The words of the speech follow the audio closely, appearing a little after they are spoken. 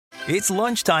It's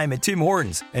lunchtime at Tim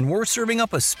Hortons, and we're serving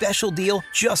up a special deal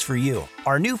just for you.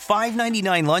 Our new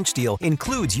 $5.99 lunch deal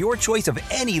includes your choice of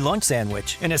any lunch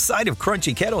sandwich and a side of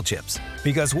crunchy kettle chips.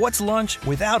 Because what's lunch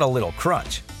without a little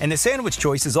crunch? And the sandwich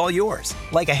choice is all yours,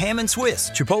 like a ham and Swiss,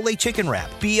 Chipotle chicken wrap,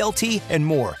 BLT, and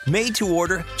more, made to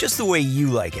order just the way you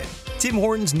like it. Tim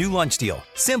Hortons' new lunch deal.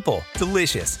 Simple,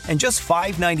 delicious, and just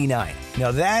 $5.99.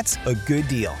 Now that's a good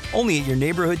deal. Only at your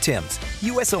neighborhood Tim's.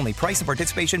 U.S. only. Price and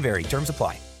participation vary. Terms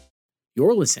apply.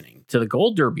 You're listening to The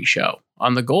Gold Derby Show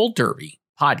on the Gold Derby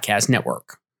Podcast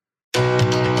Network.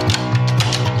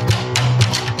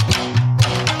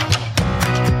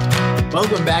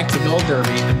 Welcome back to Gold Derby.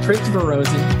 I'm Christopher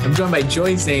Rosen. I'm joined by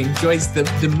Joyce Ng. Joyce,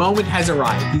 the moment has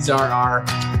arrived. These are our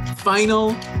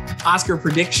final Oscar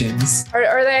predictions.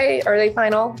 Are they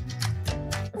final?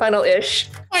 Final-ish?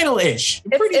 Final-ish.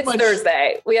 It's much,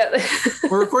 Thursday.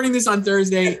 We're recording this on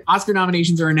Thursday. Oscar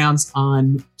nominations are announced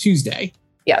on Tuesday.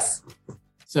 Yes.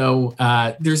 So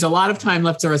there's a lot of time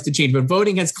left for us to change, but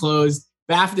voting has closed.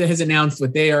 BAFTA has announced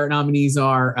what their nominees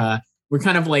are. We're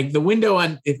kind of like the window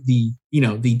on the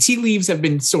tea leaves have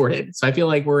been sorted. So I feel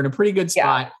like we're in a pretty good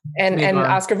spot. Yeah. And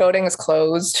Oscar voting is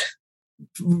closed.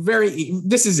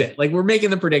 This is it. Like, we're making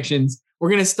the predictions. We're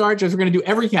going to start, we're going to do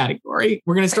every category.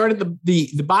 We're going to start at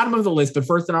the bottom of the list, but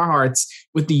first in our hearts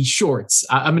with the shorts.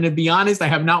 I'm going to be honest. I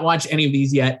have not watched any of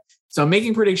these yet. So I'm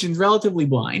making predictions relatively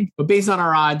blind, but based on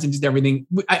our odds and just everything.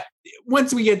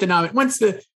 Once we get once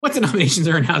the nominations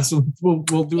are announced, we'll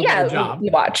do a better job.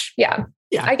 You watch. Yeah.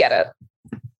 I get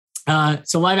it.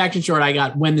 So live action short, I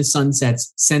got When the Sun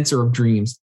Sets, Censor of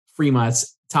Dreams,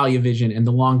 Fremont's Talia Vision, and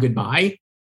The Long Goodbye.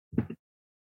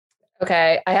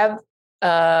 Okay. I have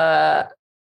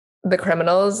The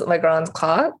Criminals, Le Grand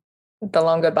Clock, The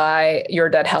Long Goodbye, You're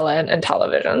Dead Helen, and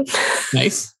Television.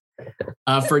 Nice.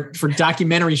 For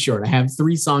documentary short, I have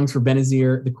 3 songs for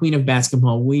Benazir, The Queen of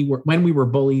Basketball, When We Were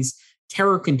Bullies,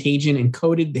 Terror Contagion, and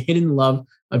Coded, The Hidden Love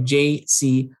of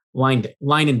J.C.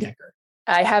 Leinendecker.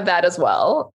 I have that as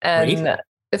well. And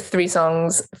Great. 3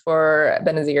 songs for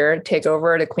Benazir, Take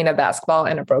Over, The Queen of Basketball,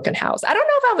 and A Broken House. I don't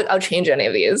know if I'll change any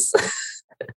of these.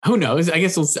 Who knows? I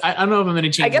guess I don't know if I'm going to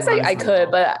change. I guess I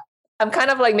could, but I'm kind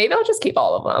of like, maybe I'll just keep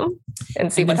all of them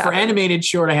and see what happens. For animated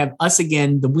short, I have Us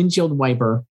Again, The Windshield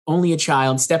Wiper, Only a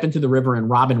Child, Step into the River, and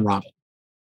Robin.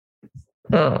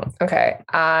 Okay.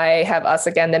 I have Us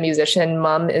Again, The Musician,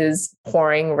 Mum is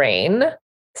Pouring Rain,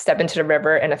 Step into the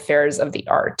River, and Affairs of the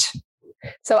Art.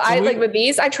 So with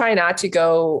these, I try not to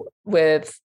go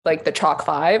with like the chalk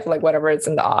 5, like whatever it's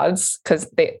in the odds,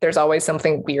 because there's always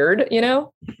something weird,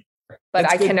 but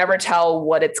I can never tell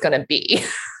what it's going to be.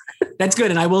 That's good.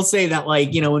 And I will say that,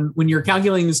 like, when you're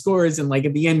calculating the scores and like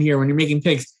at the end here, when you're making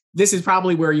picks, this is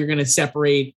probably where you're going to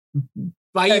separate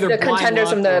by either the contenders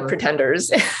from the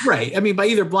pretenders. Right. I mean, by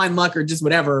either blind luck or just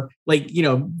whatever, like,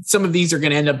 some of these are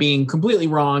going to end up being completely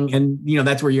wrong. And,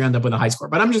 that's where you end up with a high score.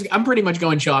 But I'm pretty much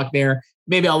going chalk there.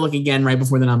 Maybe I'll look again right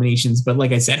before the nominations. But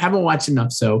like I said, haven't watched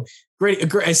enough. So great,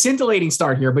 a scintillating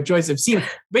start here. But Joyce, I've seen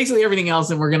basically everything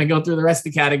else. And we're going to go through the rest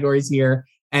of the categories here.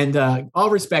 And all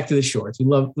respect to the shorts. We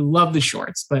love the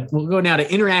shorts. But we'll go now to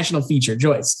international feature.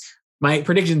 Joyce, my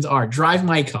predictions are Drive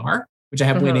My Car, which I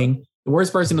have winning, The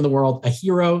Worst Person in the World, A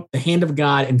Hero, The Hand of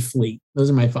God, and Flee.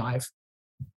 Those are my 5.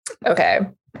 Okay.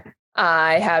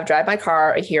 I have Drive My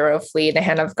Car, A Hero, Flee, The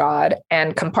Hand of God,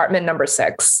 and Compartment Number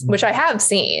 6, which I have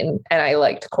seen and I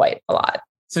liked quite a lot.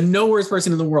 So no Worst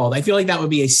Person in the World. I feel like that would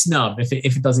be a snub if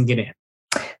it doesn't get in.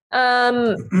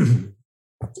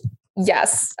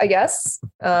 Yes, I guess.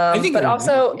 I think, but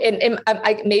also,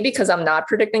 maybe because I'm not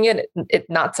predicting it, it's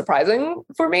not surprising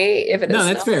for me if it is. No,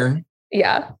 that's fair.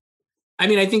 Yeah. I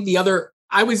mean, I think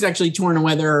I was actually torn on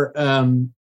whether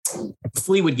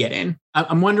Flee would get in.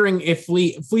 I'm wondering if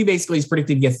Flee basically is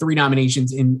predicted to get 3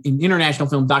 nominations in international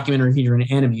film, documentary feature, and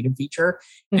animated feature.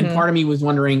 And part of me was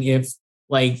wondering if,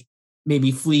 like,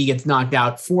 maybe Flee gets knocked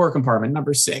out for Compartment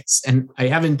Number 6. And I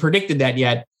haven't predicted that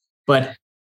yet, but.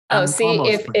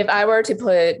 If I were to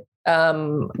put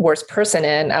Worst Person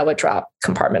in, I would drop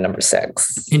Compartment Number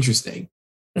 6. Interesting.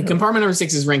 Compartment Number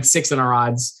 6 is ranked 6 in our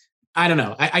odds. I don't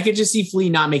know. I could just see Flee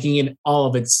not making in all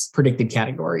of its predicted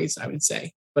categories, I would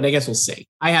say. But I guess we'll see.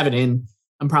 I have it in.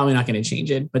 I'm probably not going to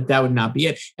change it, but that would not be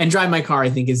it. And Drive My Car, I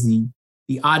think, is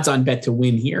the odds-on bet to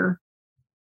win here.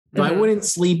 So I wouldn't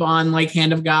sleep on like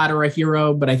Hand of God or A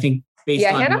Hero, but I think based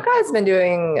on... Hand of God has been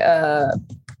doing...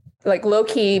 like low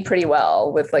key pretty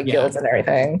well with like guilds and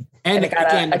everything. And it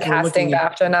got a casting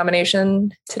BAFTA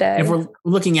nomination today. If we're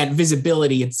looking at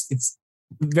visibility, it's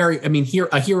very, I mean,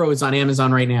 A Hero is on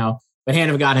Amazon right now, but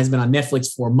Hand of God has been on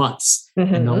Netflix for months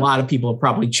and a lot of people have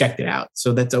probably checked it out.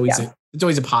 So that's always, it's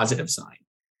always a positive sign.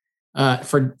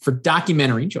 For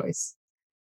documentary choice,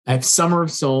 I have Summer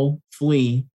of Soul,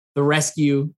 Flea, The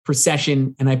Rescue,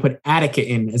 Procession, and I put Attica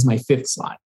in as my 5th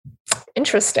slot.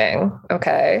 Interesting.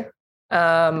 Okay.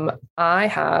 I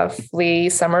have Flea,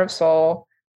 Summer of Soul,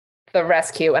 The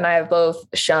Rescue, and I have both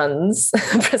Shun's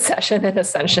Procession and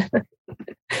Ascension.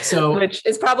 So, which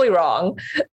is probably wrong.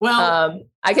 Well,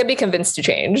 I could be convinced to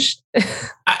change.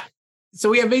 So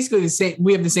we have basically the same.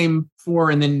 We have the same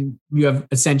 4, and then you have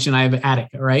Ascension. I have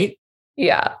Attica, right?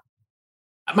 Yeah.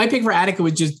 My pick for Attica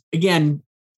was just, again,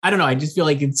 I don't know. I just feel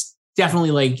like it's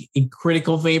definitely like a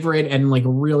critical favorite and like a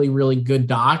really, really good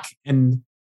doc. And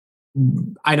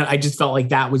I just felt like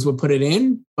that was what put it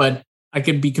in, but I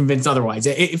could be convinced otherwise.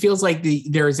 It feels like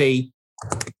there's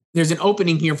an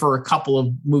opening here for a couple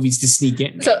of movies to sneak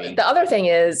in. Maybe. So the other thing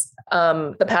is,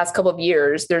 the past couple of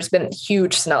years, there's been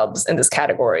huge snubs in this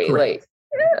category. Correct.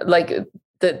 Like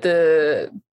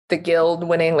the Guild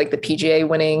winning, like the PGA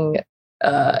winning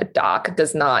doc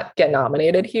does not get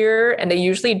nominated here, and they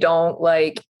usually don't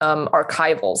like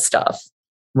archival stuff.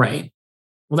 Right.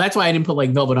 Well, that's why I didn't put like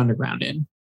Velvet Underground in.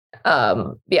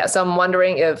 Yeah. So I'm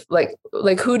wondering if like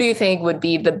who do you think would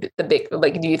be the big,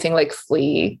 like, do you think like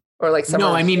Flea or like Summer?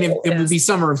 No, I mean, it would be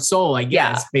Summer of Soul, I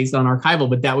guess, based on archival,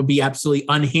 but that would be absolutely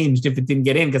unhinged if it didn't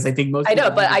get in, because I think most. I know,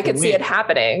 but I could see it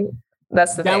happening.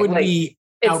 That's the thing. That would be.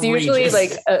 It's outrageous. Usually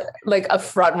like a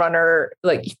front runner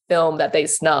like film that they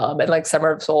snub, and like Summer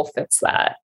of Soul fits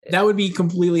that. That would be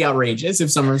completely outrageous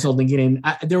if Summer of Soul didn't get in.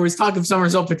 There was talk of Summer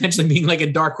of Soul potentially being like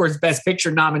a Dark Horse Best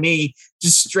Picture nominee,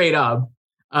 just straight up.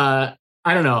 I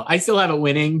don't know. I still have it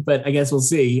winning, but I guess we'll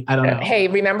see. I don't know. Hey,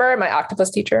 remember my octopus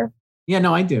teacher? Yeah,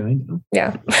 no, I do.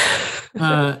 Yeah.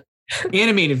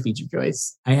 Animated feature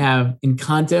choice. I have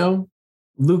Encanto,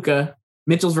 Luca,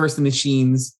 Mitchell's vs. the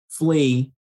Machines,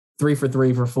 Flea, 3 for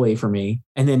 3 for Flea for me.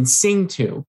 And then Sing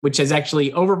 2, which has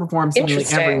actually overperformed seemingly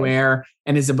everywhere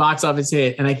and is a box office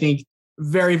hit. And I think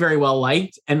very, very well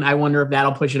liked. And I wonder if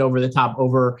that'll push it over the top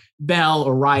over Belle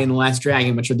or Raya and the Last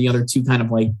Dragon, which are the other 2 kind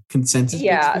of like consensus.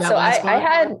 Yeah. So I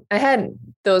had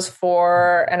those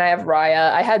 4, and I have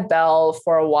Raya. I had Belle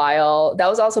for a while. That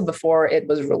was also before it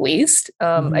was released.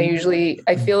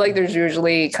 I feel like there's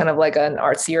usually kind of like an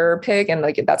artsier pick, and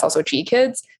like that's also G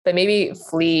Kids, but maybe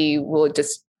Flea will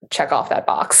just check off that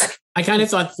box. I kind of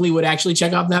thought Flea would actually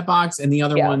check off that box, and the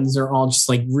other ones are all just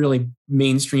like really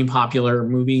mainstream popular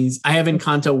movies. I have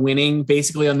Encanto winning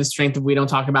basically on the strength of We Don't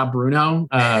Talk About Bruno.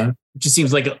 It just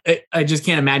seems like I just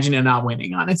can't imagine it not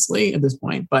winning, honestly, at this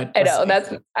point. But I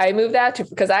know I moved that to,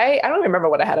 because I don't remember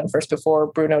what I had in first before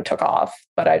Bruno took off,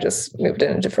 but I just moved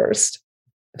it into first.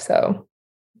 So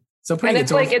and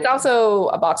it's like it's also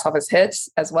a box office hit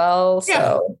as well.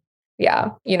 So. Yeah,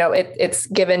 it's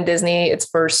given Disney its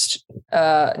first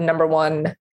number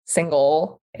 1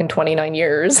 single in 29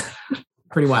 years.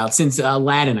 Pretty wild. Since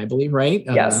Aladdin, I believe, right?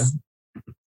 Yes.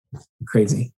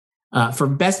 Crazy. For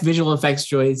best visual effects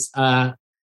choice, I've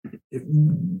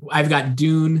got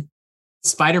Dune,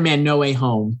 Spider-Man No Way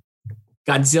Home,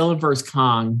 Godzilla vs.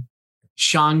 Kong,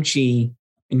 Shang-Chi,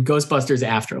 and Ghostbusters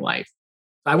Afterlife.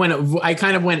 I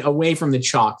kind of went away from the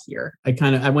chalk here.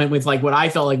 I went with like what I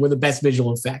felt like were the best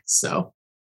visual effects. So,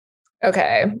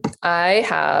 okay, I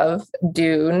have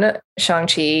Dune,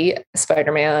 Shang-Chi,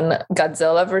 Spider-Man,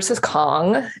 Godzilla versus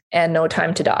Kong, and No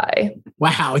Time to Die.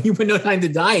 Wow, you put No Time to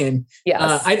Die in.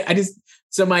 Yes.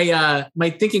 My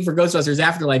thinking for Ghostbusters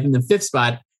Afterlife in the 5th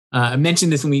spot. I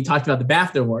mentioned this when we talked about the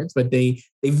BAFTA Awards, but they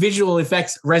visual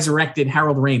effects resurrected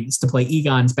Harold Ramis to play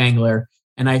Egon Spangler.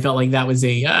 And I felt like that was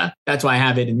that's why I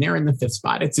have it in there in the 5th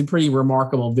spot. It's a pretty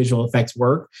remarkable visual effects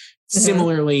work. Mm-hmm.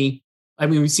 Similarly, I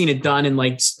mean, we've seen it done in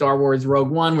like Star Wars Rogue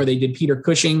One, where they did Peter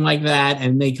Cushing like that.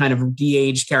 And they kind of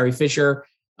de-aged Carrie Fisher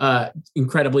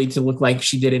incredibly to look like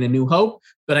she did in A New Hope.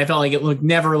 But I felt like it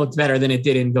never looked better than it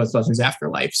did in Ghostbusters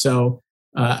Afterlife. So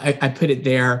I put it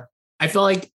there. I felt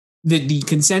like the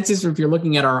consensus, if you're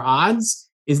looking at our odds,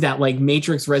 is that like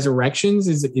Matrix Resurrections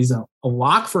is a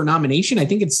lock for nomination. I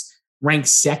think it's ranked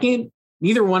 2nd.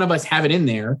 Neither one of us have it in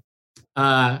there.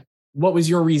 What was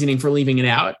your reasoning for leaving it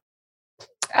out?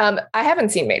 I haven't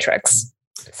seen Matrix,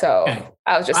 so okay.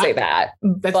 I'll just say that.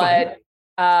 But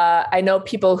I know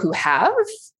people who have,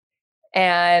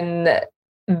 and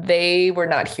they were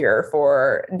not here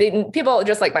for people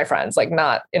just like my friends, like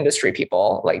not industry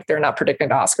people, like they're not predicting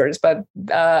the Oscars, but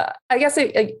I guess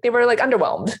they were like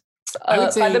underwhelmed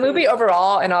by the movie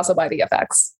overall, and also by the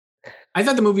effects. I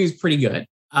thought the movie was pretty good.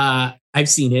 I've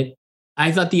seen it.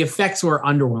 I thought the effects were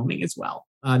underwhelming as well.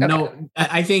 Okay. No,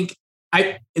 I think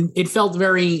it felt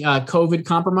very COVID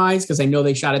compromised, because I know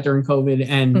they shot it during COVID,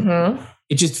 and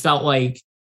it just felt like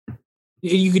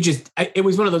you could just, it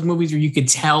was one of those movies where you could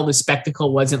tell the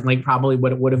spectacle wasn't like probably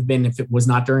what it would have been if it was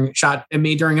not shot and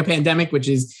made during a pandemic, which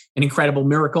is an incredible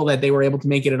miracle that they were able to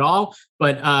make it at all.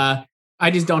 But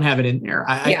I just don't have it in there.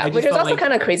 Which is also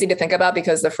kind of crazy to think about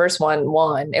because the first one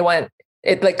won.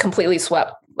 It like completely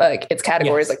swept like its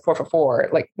categories, like 4 for 4,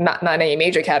 like not any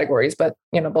major categories, but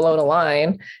below the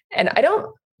line. And I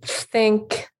don't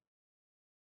think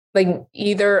like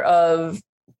either of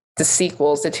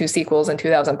the two sequels in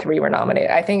 2003 were nominated.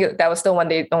 I think that was still when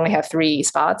they only have 3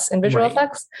 spots in visual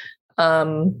effects.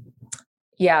 So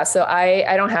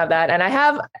I don't have that. And I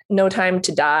have No Time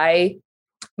to Die,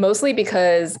 mostly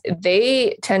because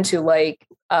they tend to like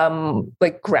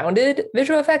grounded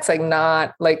visual effects, like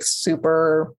not like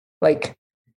super like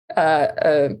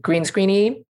green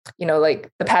screeny. Like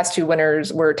the past 2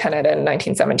 winners were Tenet and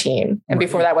 1917. And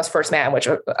before that was First Man, which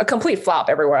was a complete flop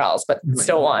everywhere else, but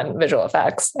still won visual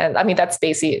effects. And I mean, that's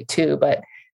spacey too,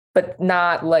 but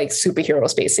not like superhero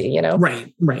spacey,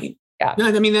 Right. Yeah. No,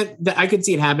 I mean, that I could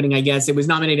see it happening, I guess. It was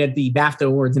nominated at the BAFTA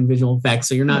Awards in visual effects.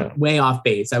 So you're not way off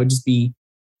base. I would just be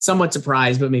somewhat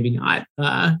surprised, but maybe not.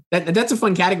 That's a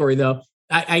fun category though.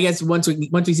 I guess once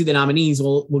we see the nominees,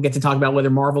 we'll get to talk about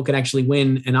whether Marvel could actually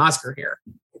win an Oscar here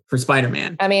for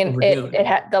Spider-Man. I mean, it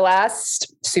had the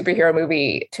last superhero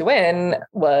movie to win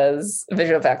was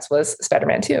visual effects was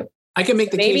Spider-Man 2. I can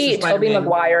make the case. Maybe Tobey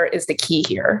Maguire is the key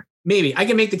here. Maybe I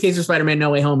can make the case for Spider-Man No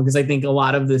Way Home because I think a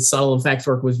lot of the subtle effects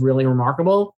work was really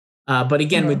remarkable. But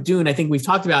again, with Dune, I think we've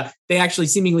talked about they actually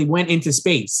seemingly went into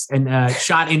space and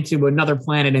shot into another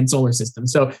planet and solar system.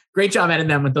 So great job at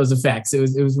them with those effects.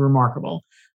 It was remarkable.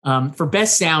 For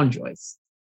best sound, Joyce,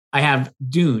 I have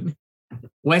Dune,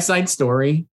 West Side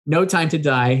Story, No Time to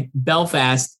Die,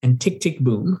 Belfast, and Tick, Tick,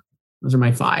 Boom. Those are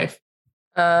my 5.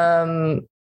 And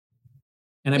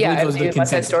I believe those are the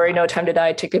West Side Story, No Time to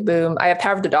Die, Tick, Tick, Boom. I have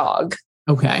Power of the Dog.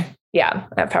 Okay. Yeah,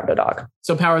 I have Power of the Dog.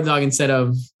 So Power of the Dog instead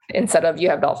of you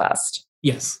have Belfast.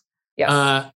 Yes. Yes.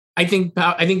 I think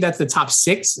that's the top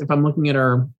 6 if I'm looking at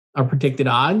our predicted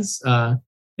odds. And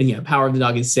Power of the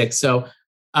Dog is 6. So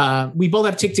we both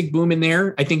have Tick, Tick, Boom in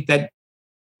there. I think that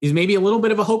is maybe a little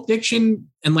bit of a hope diction.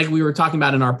 And like we were talking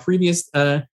about in our previous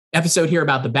episode here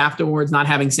about the BAFTA Awards, not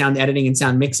having sound editing and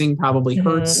sound mixing probably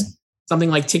hurts something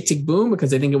like Tick, Tick, Boom,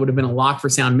 because I think it would have been a lock for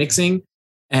sound mixing.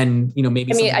 And,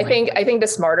 maybe. I think the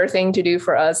smarter thing to do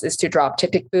for us is to drop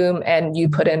Tick, Tick, Boom and you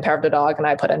put in Power of the Dog and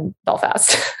I put in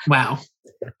Belfast. Wow.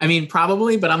 I mean,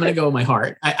 probably, but I'm going to go with my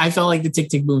heart. I felt like the Tick,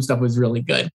 Tick, Boom stuff was really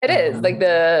good. It is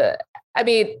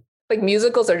like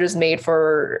musicals are just made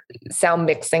for sound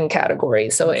mixing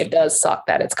categories. So it does suck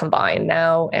that it's combined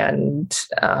now. And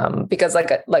because like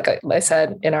I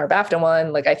said in our BAFTA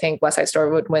one, like I think West Side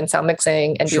Story would win sound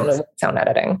mixing and Dune would win sound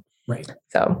editing. Right.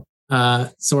 So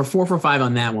we're 4 for 5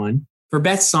 on that one. For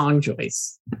best song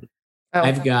choice,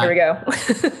 I've got here we go.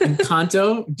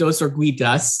 Encanto, Dos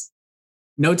Orguitas,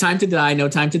 No Time to Die, No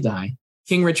Time to Die,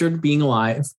 King Richard, Be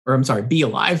Alive.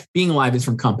 Being Alive is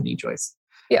from Company, Joyce.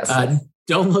 Yes.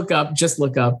 Don't Look Up, Just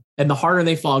Look Up, and The Harder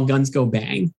They Fall, Guns Go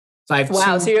Bang. So I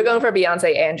have so you're going for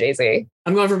Beyonce and Jay-Z.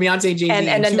 I'm going for Beyonce, Jay-Z,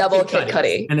 and a double Kid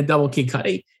Cudi. And a double Kid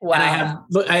Cudi. Wow. And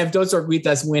I have Dos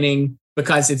Orguitas winning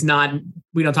because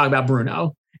we don't talk about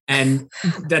Bruno. And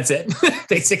that's it.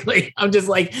 Basically, I'm just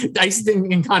like, I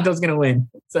think Encanto's going to win.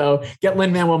 So get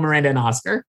Lin-Manuel Miranda an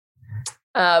Oscar.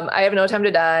 I have No Time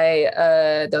to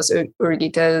Die, Dos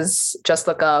Orguitas, Just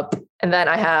Look Up. And then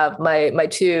I have my bottom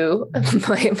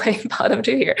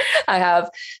 2 here. I have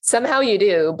Somehow You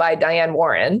Do by Diane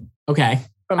Warren. Okay.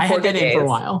 I had that in for a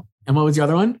while. And what was the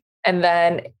other one? And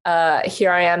then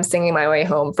Here I Am Singing My Way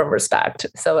Home from Respect.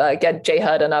 So get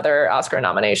J-Hud another Oscar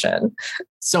nomination.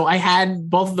 So I had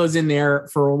both of those in there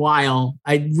for a while.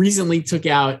 I recently took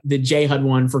out the J-Hud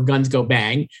one for Guns Go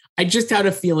Bang. I just had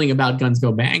a feeling about Guns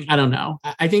Go Bang. I don't know.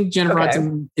 I think Jennifer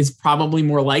Hudson is probably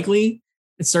more likely.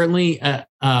 It's certainly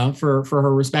for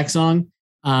her Respect song.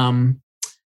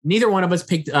 Neither one of us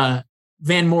picked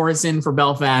Van Morrison for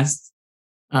Belfast.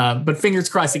 But fingers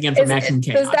crossed again for Maxim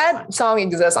K. Does that song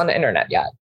exist on the internet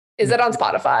yet? Is it on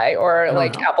Spotify or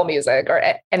like Apple Music or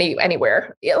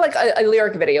anywhere? Yeah, like a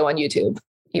lyric video on YouTube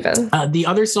even. The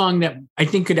other song that I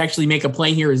think could actually make a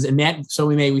play here is Annette, So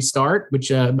We Start, which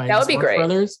by that would be great.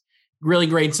 Brothers. Really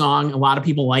great song. A lot of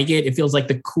people like it. It feels like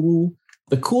the cool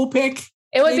pick.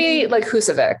 It would be like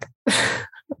Husavik.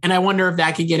 And I wonder if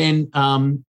that could get in.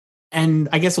 And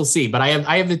I guess we'll see. But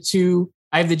I have the 2.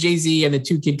 I have the Jay-Z and the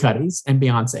 2 Kid Cudis and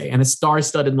Beyonce and a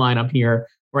star-studded lineup here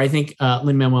where I think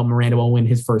Lin-Manuel Miranda will win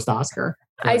his first Oscar.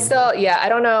 I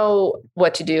don't know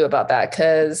what to do about that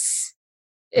because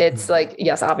it's like,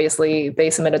 yes, obviously they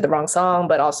submitted the wrong song,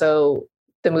 but also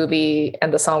the movie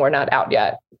and the song were not out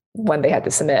yet. when they had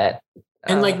to submit.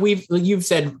 And like you've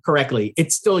said correctly,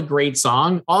 it's still a great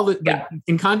song. All the like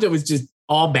Encanto was just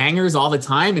all bangers all the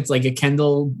time. It's like a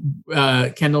Kendall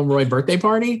Roy birthday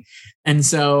party. And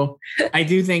so I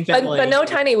do think that but no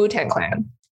Tiny Wu-Tang Clan.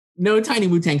 No Tiny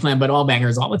Wu-Tang Clan, but all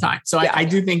bangers all the time. So I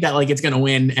do think that like it's going to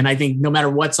win. And I think no matter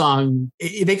what song,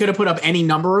 they could have put up any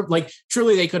number. Like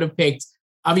truly they could have picked,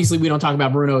 obviously we don't talk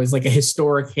about Bruno as like a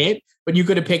historic hit, but you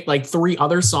could have picked like 3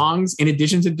 other songs in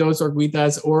addition to Dos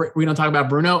Orguitas, or we don't talk about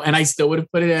Bruno. And I still would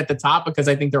have put it at the top because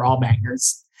I think they're all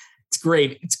bangers. It's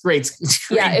great. It's great. It's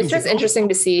great. Yeah. It's just interesting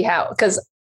to see how, because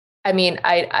I mean,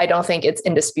 I don't think it's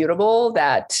indisputable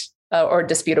that, or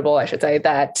disputable, I should say,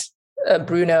 that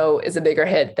Bruno is a bigger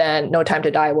hit than No Time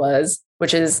to Die was,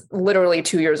 which is literally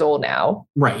 2 years old now.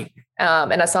 Right.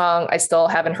 And a song I still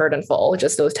haven't heard in full,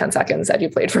 just those 10 seconds that you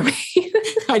played for me.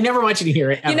 I never want you to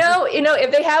hear it. Ever. You know,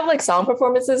 if they have like song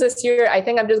performances this year, I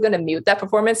think I'm just going to mute that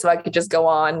performance so I could just go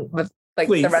on with like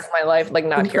the rest of my life, like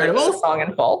not hearing the song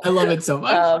in full. I love it so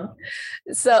much.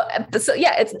 So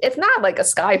yeah, it's not like a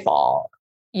Skyfall,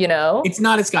 you know, it's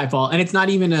not a Skyfall, and it's not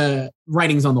even a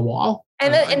Writings on the Wall.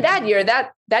 And then in that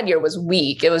year was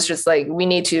weak. It was just like, we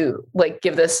need to like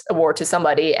give this award to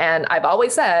somebody. And I've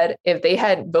always said, if they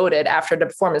had voted after the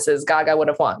performances, Gaga would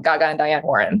have won. Gaga and Diane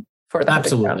Warren for the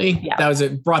absolutely. Yeah. That was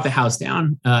it. Brought the house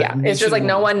down. It's just like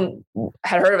no one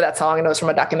had heard of that song, and it was from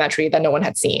a documentary that no one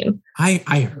had seen. I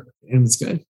heard it. It was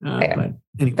good. But anyway,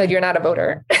 but you're not a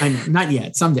voter. I'm not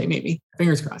yet. Someday, maybe.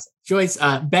 Fingers crossed. Joyce,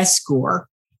 best score.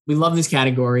 We love this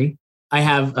category. I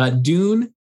have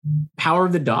Dune, Power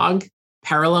of the Dog,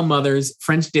 Parallel Mothers,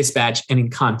 French Dispatch, and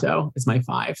Encanto is my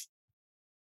 5.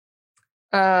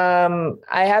 I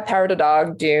have Power of the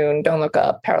Dog, Dune, Don't Look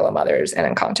Up, Parallel Mothers,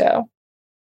 and Encanto.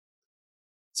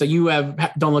 So you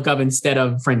have Don't Look Up instead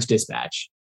of French Dispatch.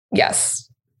 Yes.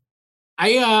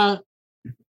 I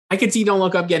could see Don't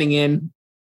Look Up getting in.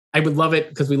 I would love it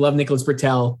because we love Nicholas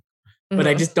Britell, but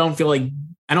I just don't feel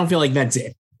like that's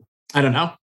it. I don't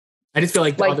know. I just feel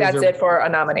like that's it for a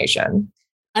nomination.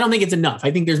 I don't think it's enough.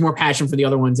 I think there's more passion for the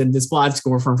other ones, and this Desplat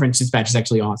score from French Dispatch is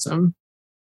actually awesome.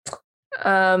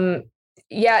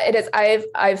 Yeah, it is.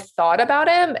 I've thought about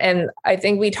him, and I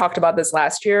think we talked about this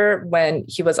last year when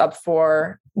he was up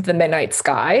for The Midnight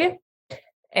Sky,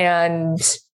 and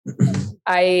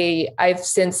I've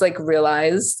since like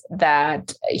realized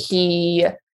that he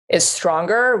is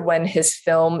stronger when his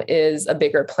film is a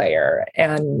bigger player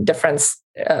and difference,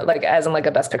 like as in like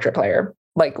a Best Picture player,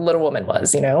 like Little Woman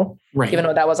was, you know, right. Even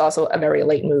though that was also a very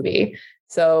late movie.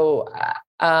 So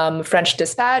French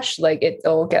Dispatch, like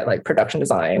it'll get like production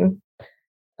design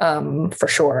for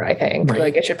sure. I think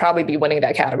like it should probably be winning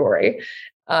that category.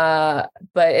 But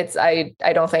I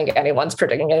don't think anyone's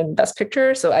predicting it in Best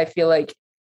Picture. So I feel like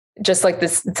just like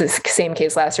this same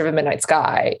case last year with Midnight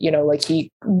Sky, you know, like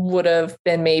he would have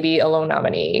been maybe a lone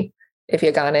nominee if he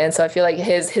had gone in. So I feel like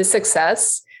his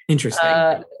success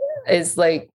is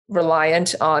like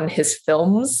reliant on his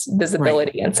film's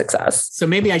visibility and success. So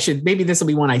maybe this will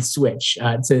be one I switch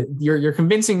to. You're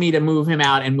convincing me to move him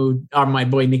out and move my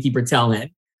boy Nicky Britell in.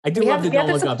 I do love the Don't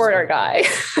Look Up. Support our guy.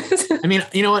 I mean,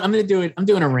 you know what? I'm going to do it. I'm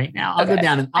doing it right now. I'll go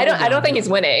down. I don't think he's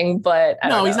winning, but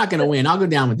he's not going to win. I'll go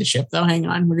down with the ship though. Hang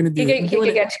on. We're going to do it. He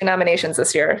could get 2 nominations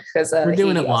this year because we're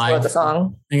doing it live. The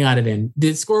song. I got it in.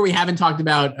 The score we haven't talked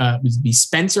about would be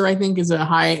Spencer, I think, is a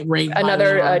high rate.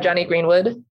 Another Johnny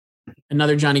Greenwood.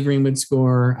 Another Johnny Greenwood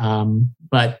score.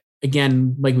 But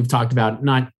again, like we've talked about,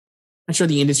 not sure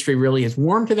the industry really is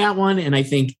warm to that one. And I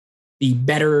think the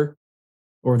better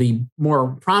or the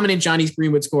more prominent Johnny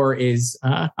Greenwood score is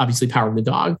obviously Power of the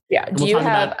Dog. Yeah. Do you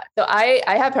have? So I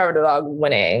have Power of the Dog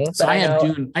winning. So I have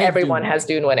Dune. Everyone has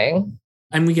Dune winning.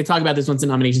 And we could talk about this once the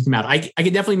nominations come out. I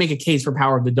could definitely make a case for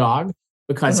Power of the Dog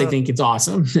because I think it's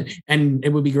awesome. And it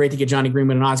would be great to get Johnny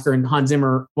Greenwood an Oscar. And Hans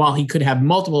Zimmer, while he could have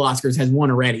multiple Oscars, has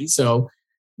one already. So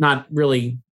not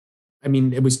really. I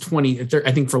mean, it was 20,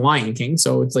 I think, for Lion King.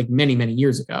 So it's like many, many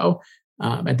years ago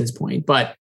at this point.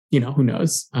 But, you know, who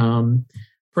knows?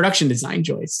 Production design,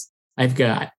 Joyce. I've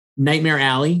got Nightmare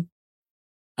Alley,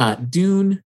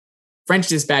 Dune, French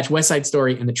Dispatch, West Side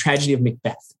Story, and The Tragedy of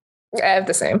Macbeth. I have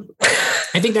the same.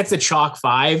 I think that's the chalk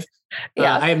 5.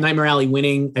 Yeah. I have Nightmare Alley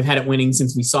winning. I've had it winning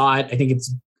since we saw it. I think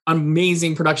it's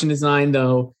amazing production design,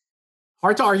 though.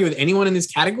 Hard to argue with anyone in this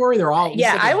category. They're all.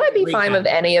 Yeah, I would be fine with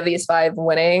any of these 5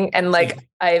 winning. And like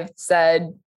I've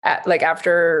said,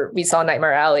 after we saw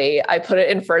Nightmare Alley, I put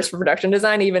it in first for production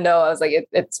design, even though I was like,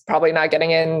 it's probably not getting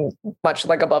in much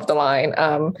like above the line.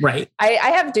 Right.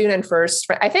 I have Dune in first.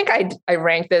 I think I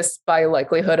ranked this by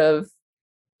likelihood of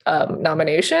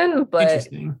nomination, but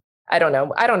I don't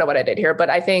know. I don't know what I did here,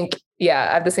 but I think, I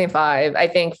have the same 5. I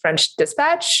think French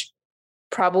Dispatch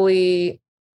probably,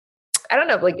 I don't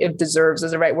know if like if deserves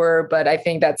is the right word, but I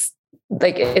think that's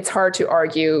like, it's hard to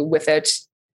argue with it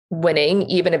winning,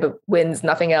 even if it wins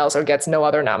nothing else or gets no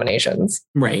other nominations.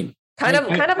 Right. Kind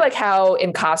of like how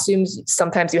in costumes,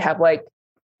 sometimes you have like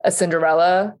a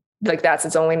Cinderella, like that's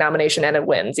its only nomination and it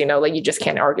wins, you know, like you just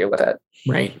can't argue with it.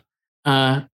 Right.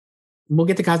 We'll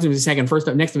get to costumes in a second. First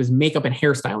up, next up is makeup and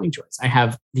hairstyling choice. I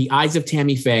have The Eyes of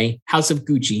Tammy Faye, House of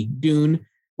Gucci, Dune,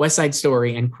 West Side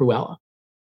Story, and Cruella.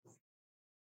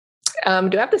 Do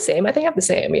I have the same? I think I have the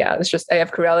same. Yeah, it's just I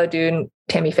have Cruella, Dune,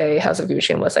 Tammy Faye, House of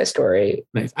Gucci, and West Side Story.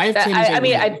 Nice. I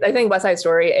think West Side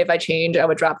Story, if I change, I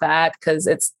would drop that because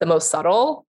it's the most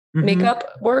subtle makeup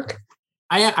work.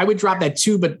 I would drop that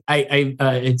too, but I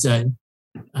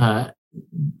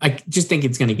just think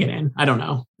it's going to get in. I don't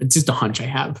know. It's just a hunch I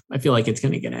have. I feel like it's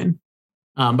going to get in.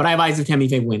 But I have Eyes of Tammy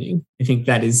Faye winning. I think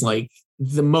that is like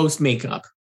the most makeup.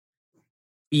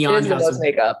 Beyond the most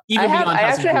makeup. I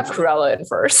actually have Cruella in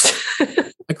first.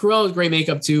 Cruella is great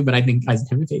makeup too, but I think Eyes of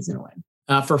Tammy Faye is going to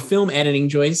win. For film editing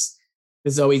choice,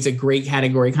 this is always a great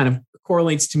category. Kind of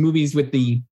correlates to movies with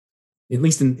the, at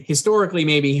least historically,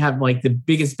 maybe have like the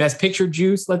biggest best picture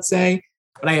juice. Let's say.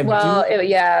 But I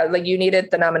have like you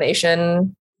needed the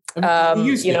nomination,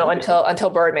 until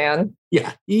Birdman.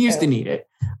 Yeah, you used to need it.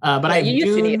 But you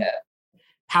used to need it.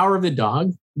 Power of the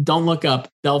Dog, Don't Look Up,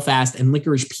 Belfast, and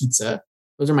Licorice Pizza.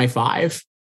 Those are my 5.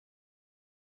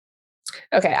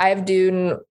 Okay, I have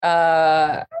Dune,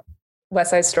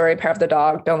 West Side Story, Power of the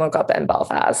Dog, Don't Look Up, and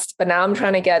Belfast. But now I'm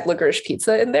trying to get Licorice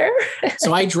Pizza in there.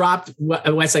 So I dropped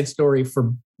West Side Story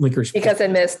for Licorice Pizza. Because I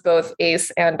missed both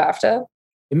Ace and BAFTA.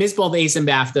 It missed both Ace and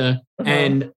BAFTA.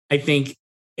 And I think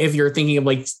if you're thinking of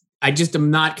like, I just am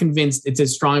not convinced it's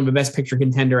as strong of a best picture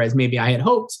contender as maybe I had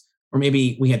hoped, or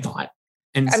maybe we had thought.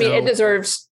 And I mean, it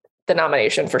deserves the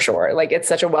nomination for sure. Like it's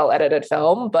such a well edited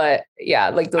film, but yeah,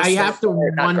 like those. I have to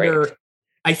wonder.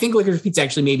 I think Licorice Pizza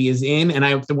actually maybe is in, and I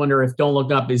have to wonder if Don't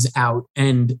Look Up is out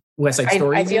and West Side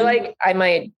Story. I feel like I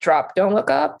might drop Don't Look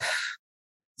Up.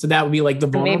 So that would be like the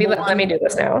vulnerable maybe one. Let me do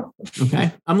this now.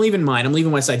 Okay. I'm leaving mine. I'm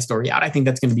leaving West Side Story out. I think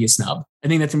that's going to be a snub. I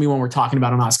think that's going to be one we're talking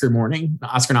about on Oscar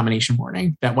nomination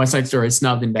morning, that West Side Story is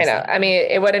snubbed in best. I know. I mean,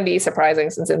 it wouldn't be surprising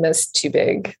since it missed 2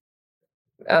 big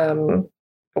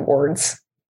awards.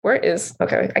 Where is,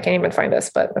 okay. I can't even find this,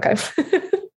 but okay.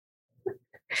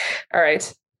 All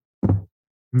right.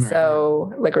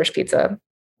 So Licorice Pizza.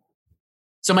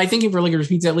 So my thinking for Licorice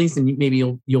Pizza, at least, and maybe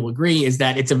you'll agree, is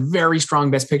that it's a very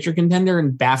strong Best Picture contender,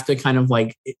 and BAFTA kind of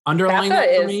like underlined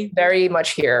that for me. Very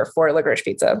much here for Licorice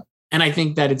Pizza. And I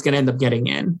think that it's going to end up getting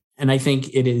in. And I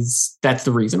think that's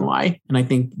the reason why. And I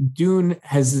think Dune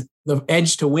has the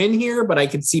edge to win here, but I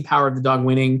could see Power of the Dog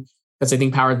winning because I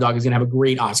think Power of the Dog is going to have a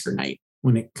great Oscar night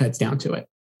when it cuts down to it.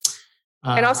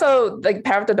 And also, like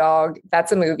Power of the Dog,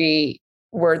 that's a movie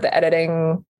where the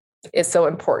editing is so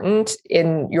important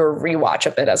in your rewatch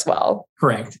of it as well.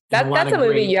 Correct. That's a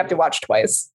movie you have to watch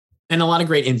twice. And a lot of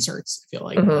great inserts, I feel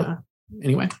like.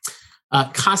 Anyway,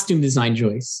 costume design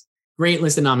choice. Great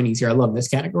list of nominees here. I love this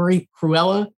category.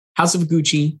 Cruella, House of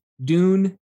Gucci,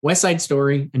 Dune, West Side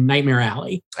Story, and Nightmare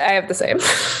Alley. I have the same.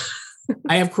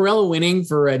 I have Cruella winning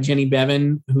for Jenny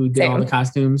Bevan, who did all the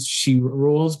costumes. She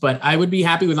rules, but I would be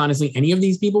happy with honestly any of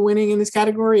these people winning in this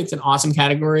category. It's an awesome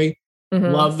category.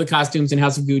 Love the costumes in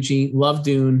House of Gucci. Love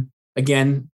Dune.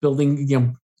 Again,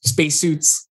 building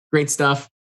spacesuits. Great stuff.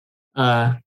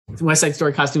 West Side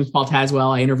Story costumes. Paul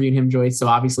Tazwell. I interviewed him, Joyce. So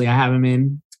obviously I have him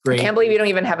in. It's great. I can't believe you don't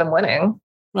even have him winning.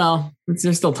 Well,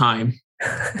 there's still time.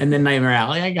 And then Nightmare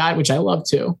Alley I got, which I love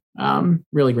too.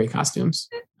 Really great costumes.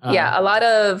 Yeah, a lot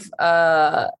of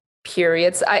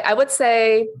periods. I would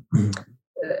say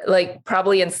like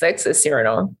probably in 6 is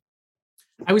Cyrano.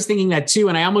 I was thinking that too,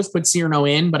 and I almost put Cyrano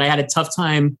in, but I had a tough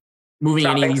time moving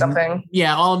any of these. Something.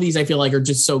 Yeah, all of these I feel like are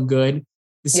just so good.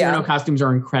 The Cyrano costumes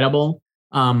are incredible.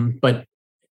 But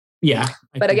yeah.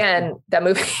 But again, that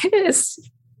movie is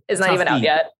not even out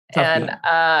yet. And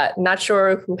not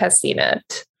sure who has seen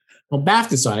it. Well,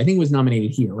 BAFTA saw it. I think it was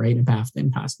nominated here, right? In BAFTA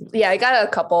in costume. Yeah, I got a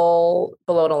couple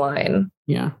below the line.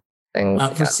 Yeah. Things.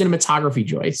 For cinematography,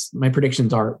 Joyce, my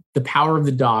predictions are The Power of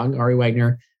the Dog, Ari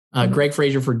Wegner, Greg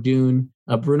Fraser for Dune,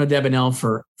 Bruno Debanel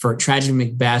for Tragic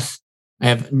Macbeth. I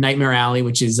have Nightmare Alley,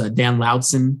 which is Dan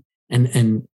Lautsen,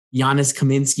 and Janusz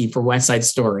Kaminski for West Side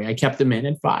Story. I kept them in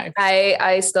at 5. I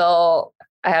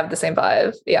have the same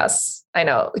 5. Yes, I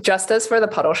know. Justice for the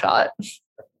puddle shot.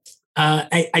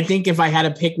 I think if I had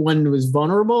to pick one that was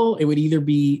vulnerable, it would either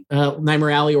be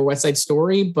Nightmare Alley or West Side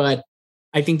Story, but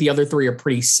I think the other 3 are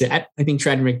pretty set. I think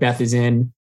Tragic Macbeth is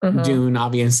in. Dune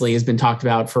obviously has been talked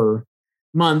about for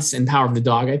months, and Power of the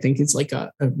Dog I think is like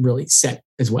a really set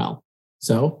as well.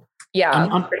 So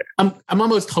Yeah. I'm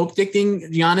almost hope dicting, to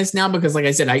be honest now, because like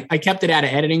I said, I kept it out of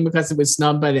editing because it was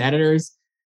snubbed by the editors.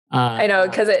 I know,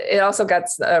 because it also got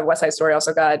West Side Story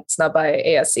also got snubbed by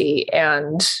ASC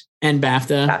and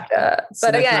BAFTA. So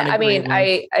but again, I mean,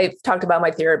 I talked about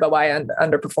my theory about why I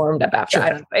underperformed at BAFTA. Sure. I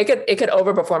don't know. It could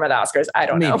overperform at the Oscars. I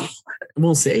don't know.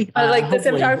 We'll see. But like the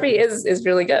cinematography is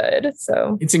really good.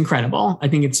 So it's incredible. I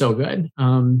think it's so good.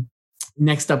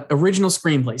 Next up, original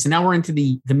screenplay. So now we're into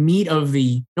the meat of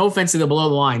the. No offense to the below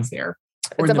the lines there.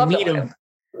 We're in the meat of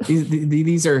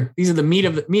these are the meat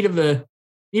of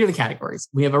the categories.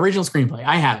 We have original screenplay.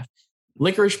 I have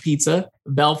Licorice Pizza,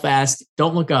 Belfast,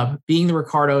 Don't Look Up, Being the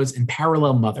Ricardos, and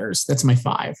Parallel Mothers. That's my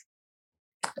 5.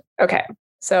 Okay.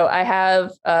 So I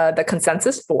have the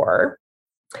consensus 4.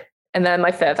 And then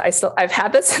my 5th. I've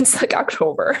had this since like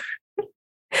October.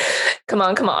 Come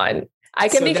on. I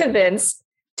can be convinced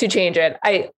to change it.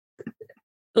 I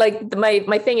like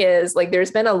my thing is like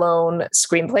there's been a lone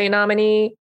screenplay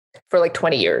nominee for like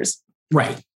 20 years.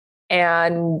 Right.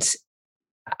 And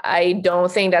I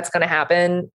don't think that's going to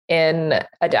happen in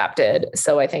adapted.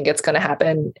 So I think it's going to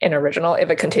happen in original if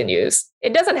it continues.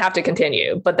 It doesn't have to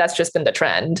continue, but that's just been the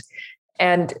trend.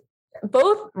 And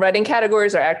both writing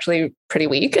categories are actually pretty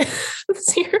weak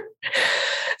this year.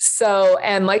 So,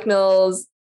 and Mike Mills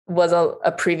was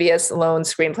a previous lone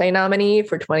screenplay nominee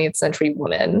for 20th Century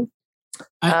Woman.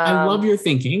 I love your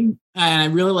thinking, and I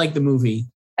really like the movie.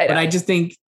 But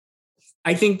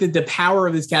I think that the power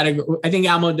of this category, I think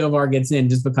Almodovar gets in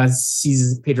just because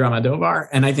he's Pedro Almodovar.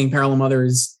 And I think Parallel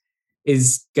Mothers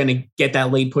is going to get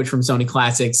that late push from Sony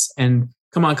Classics. And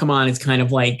Come On, it's kind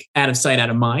of like out of sight, out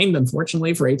of mind,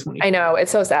 unfortunately, for A24. I know,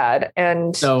 it's so sad.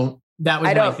 And so that was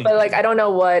I don't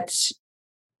know what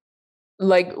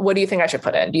do you think I should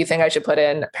put in? Do you think I should put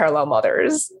in Parallel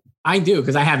Mothers? I do,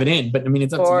 because I have it in, but I mean,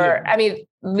 it's up to you. I mean,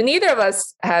 neither of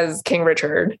us has King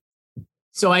Richard.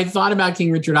 So I thought about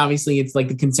King Richard. Obviously, it's like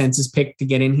the consensus pick to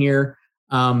get in here.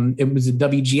 It was a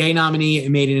WGA nominee.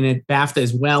 It made it in at BAFTA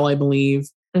as well, I believe.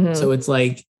 Mm-hmm. So it's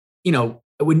like,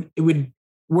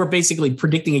 we're basically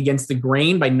predicting against the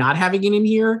grain by not having it in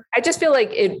here. I just feel like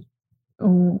it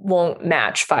won't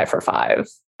match 5 for 5.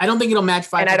 I don't think it'll match 5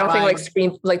 for 5. And I don't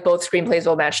think both screenplays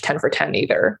will match 10 for 10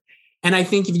 either. And I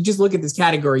think if you just look at this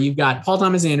category, you've got Paul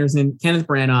Thomas Anderson, Kenneth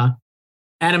Branagh,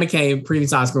 Adam McKay,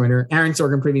 previous Oscar winner, Aaron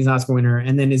Sorkin, previous Oscar winner.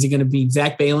 And then is it going to be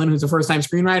Zach Baylin, who's a first-time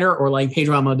screenwriter, or like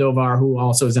Pedro Almodovar, who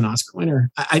also is an Oscar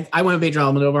winner? I went with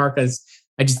Pedro Almodovar because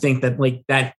I just think that like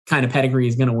that kind of pedigree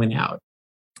is going to win out.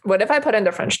 What if I put in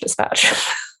The French Dispatch?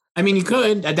 I mean, you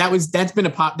could. That was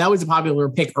a popular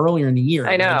pick earlier in the year.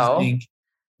 I know.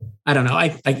 I don't know.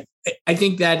 I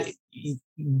think that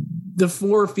the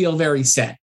 4 feel very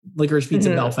set. Licorice Pizza,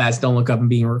 mm-hmm. Belfast, Don't Look Up, and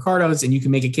Being Ricardos, and you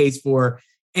can make a case for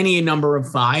any number of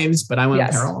 5s, but I went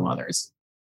with Parallel Mothers.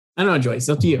 I don't know, Joyce. It's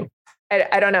up to you.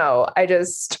 I don't know. I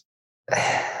just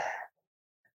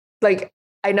like,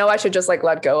 I know I should just like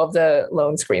let go of the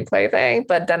lone screenplay thing,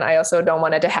 but then I also don't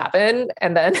want it to happen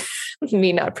and then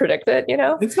me not predict it,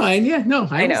 It's fine. Yeah, no,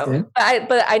 I understand. Know.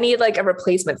 But I need like a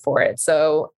replacement for it.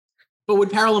 So. But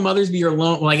would Parallel Mothers be your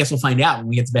lone? Well, I guess we'll find out when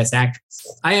we get the Best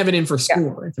Actress. I have it in for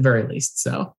score at the very least.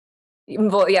 So.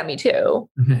 Well, yeah, me too.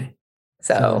 Okay.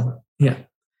 So yeah.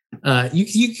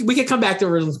 We could come back to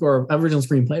original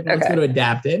screenplay, but let's go to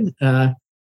adapted.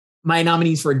 My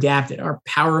nominees for adapted are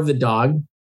Power of the Dog,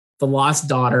 The Lost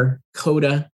Daughter,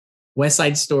 Coda, West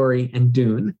Side Story, and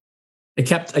Dune. I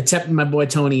kept my boy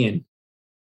Tony in.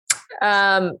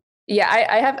 Yeah,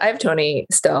 I have Tony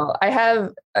still. I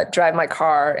have Drive My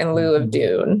Car in lieu of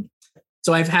Dune.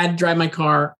 So I've had Drive My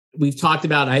Car. We've talked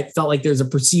about, I felt like there's a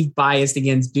perceived bias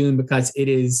against Dune because it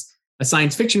is a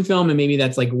science fiction film, and maybe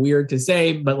that's like weird to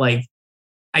say, but like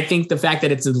I think the fact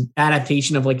that it's an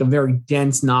adaptation of like a very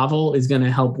dense novel is going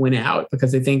to help win out,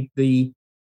 because I think the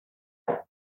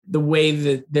way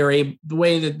that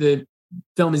the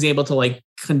film is able to like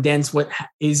condense what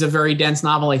is a very dense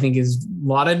novel, I think is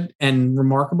lauded and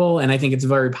remarkable, and I think it's a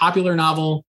very popular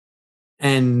novel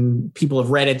and people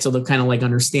have read it, so they'll kind of like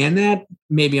understand that.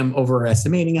 Maybe I'm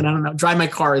overestimating it. I don't know. Drive My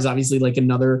Car is obviously like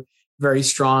another very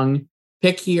strong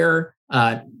pick here.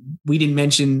 We didn't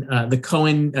mention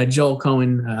the Joel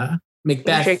Coen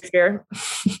Macbeth, Shakespeare,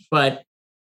 but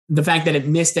the fact that it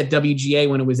missed at WGA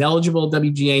when it was eligible,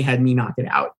 WGA had me knock it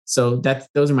out. So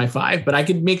those are my 5, but I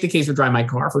could make the case for Drive My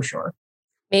Car for sure.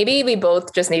 Maybe we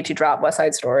both just need to drop West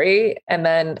Side Story, and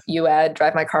then you add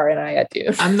Drive My Car and I add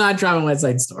Dune. I'm not dropping West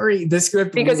Side Story. The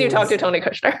script because you talked to Tony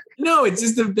Kushner. No, it's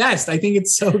just the best. I think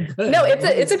it's so good. No,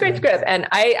 it's a great script, and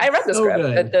I read the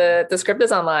script. The script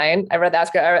is online. I read that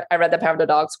script. I read the Power of the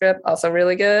Dog script, also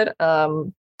really good.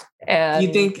 And do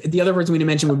you think the other person we didn't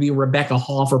mention would be Rebecca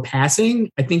Hall for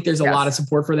passing? I think there's a lot of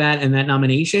support for that and that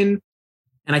nomination,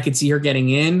 and I could see her getting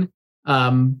in.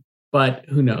 But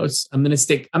who knows? I'm just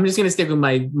going to stick with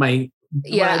my.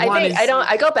 Yeah,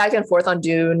 I go back and forth on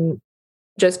Dune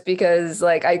just because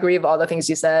like I agree with all the things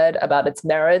you said about its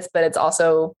merits, but it's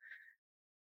also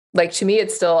like, to me,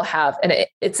 it's still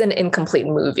it's an incomplete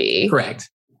movie. Correct.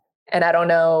 And I don't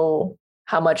know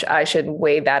how much I should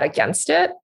weigh that against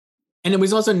it. And it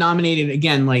was also nominated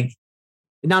again, like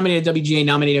nominated WGA,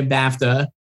 nominated BAFTA,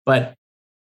 but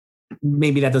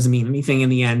maybe that doesn't mean anything in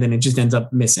the end, and it just ends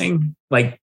up missing,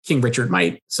 like King Richard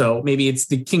might. So maybe it's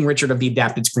the King Richard of the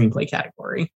adapted screenplay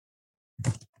category.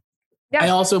 Yeah. I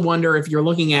also wonder if you're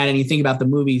looking at it and you think about the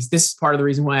movies, this is part of the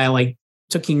reason why I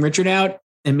took King Richard out,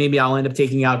 and maybe I'll end up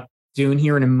taking out Dune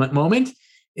here in a moment,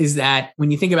 is that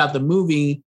when you think about the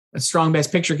movie, a strong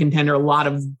Best Picture contender, a lot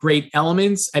of great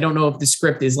elements. I don't know if the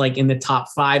script is like in the top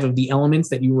 5 of the elements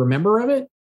that you remember of it.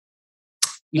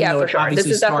 Yeah, for sure. This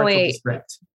is definitely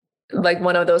like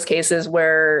one of those cases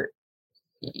where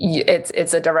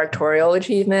it's a directorial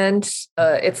achievement.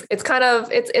 It's kind of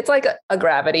it's like a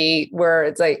Gravity, where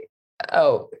it's like,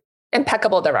 oh,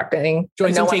 impeccable directing.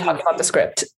 Joyce, no one talks about the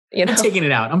script. You know? I'm taking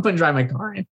it out. I'm putting drive my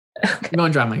car in. Okay. I'm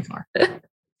going to drive my car.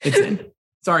 It's in.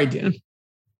 Sorry, Dune.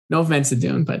 No offense to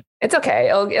Dune, but it's okay.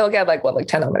 It'll get like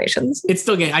 10 nominations. It's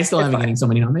still getting. I still haven't getting so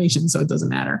many nominations, so it doesn't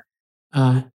matter.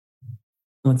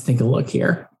 Let's take a look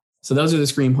here. So those are the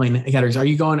screenplay categories. Are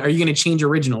you going to change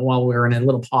original while we're in a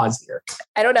little pause here?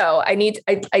 I don't know.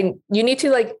 You need to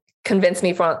like convince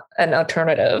me for an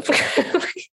alternative.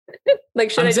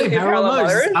 Like, should I do Parallel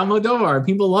Mothers? Almodovar.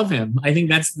 People love him. I think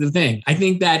that's the thing. I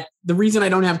think that the reason I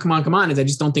don't have Come On is I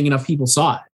just don't think enough people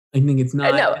saw it. I think it's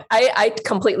not. No, I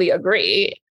completely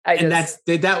agree.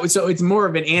 So it's more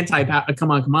of an anti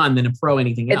Come On than a pro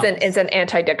anything else. It's an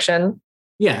anti-diction.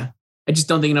 Yeah. I just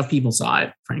don't think enough people saw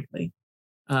it, frankly.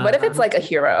 What if it's like a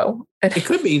hero? It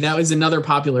could be. That was another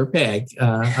popular pick,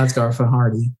 Asghar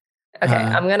Farhadi. Okay,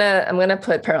 I'm gonna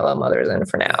put Parallel Mothers in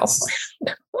for now.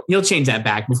 You'll change that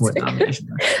back before the nomination.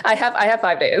 I have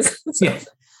 5 days. So.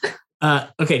 Yeah.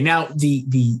 Okay. Now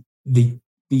the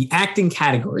acting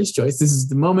categories, Joyce. This is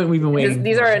the moment we've been waiting.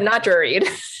 These are not juried.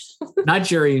 Not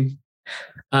juried.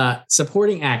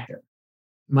 Supporting actor.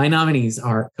 My nominees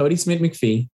are Kodi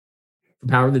Smit-McPhee for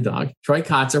Power of the Dog, Troy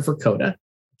Kotsur for Coda,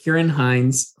 Ciarán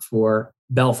Hinds for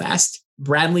Belfast,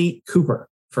 Bradley Cooper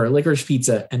for Licorice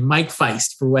Pizza, and Mike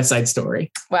Feist for West Side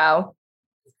Story. Wow.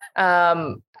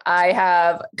 I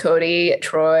have Kodi,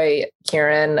 Troy,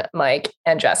 Ciarán, Mike,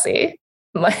 and Jesse.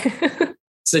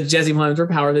 So Jesse Plemons for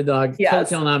Power of the Dog, yes.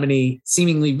 Hotel nominee,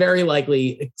 seemingly very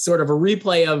likely sort of a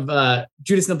replay of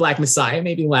Judas and the Black Messiah,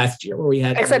 maybe last year, where we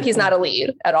had. Except he's not a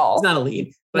lead at all. He's not a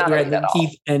lead, but we had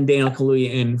Keith and Daniel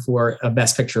Kaluuya in for a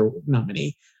Best Picture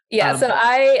nominee. Yeah, so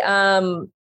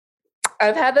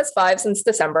I've had this 5 since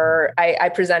December. I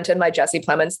presented my Jesse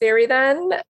Plemons theory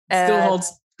then. Still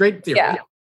holds great theory.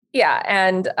 Yeah.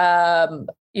 And,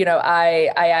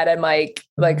 I added Mike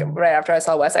like right after I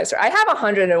saw West Side Story. I have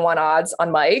 101 odds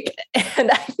on Mike, and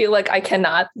I feel like I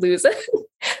cannot lose it.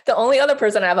 The only other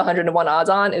person I have 101 odds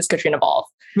on is Katrina Balfe.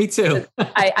 Me too.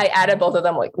 I added both of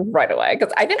them like right away,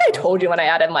 because I think I told you when I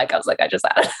added Mike, I was like, I just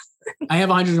added. I have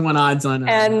 101 odds on.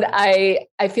 And I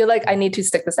feel like I need to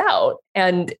stick this out.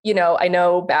 And, I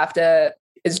know BAFTA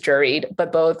is juried,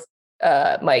 but both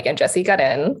Mike and Jesse got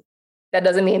in. That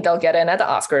doesn't mean they'll get in at the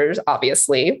Oscars,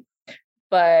 obviously.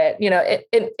 But,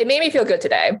 it made me feel good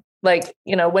today. Like,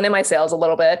 winning my sales a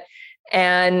little bit.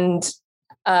 And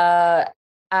I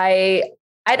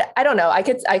don't know. I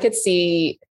could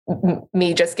see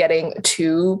me just getting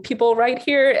 2 people right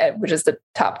here, which is the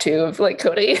top 2 of like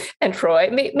Kodi and Troy,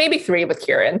 maybe 3 with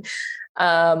Ciarán.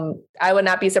 I would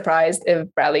not be surprised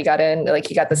if Bradley got in, like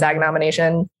he got the SAG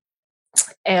nomination.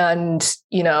 And,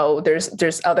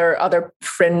 there's other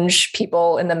fringe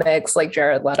people in the mix, like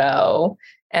Jared Leto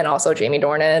and also Jamie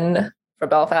Dornan for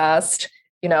Belfast.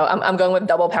 I'm going with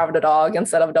double Power of the Dog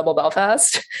instead of double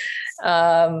Belfast.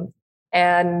 And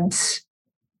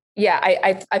yeah,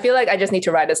 I feel like I just need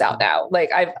to ride this out now.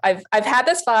 Like I've had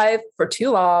this 5 for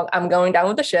too long. I'm going down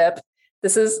with the ship.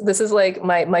 This is like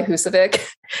my Husavik.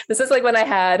 This is like when I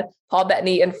had Paul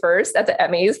Bettany in first at the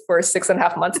Emmys for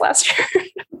 6.5 months last year.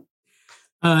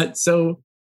 So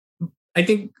I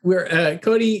think we're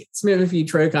Kodi Smit-McPhee,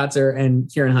 Troy Kotsur, and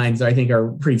Ciarán Hinds, I think, are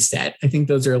pretty set. I think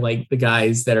those are like the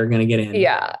guys that are going to get in.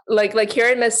 Yeah, like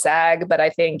Ciarán missed SAG, but I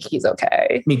think he's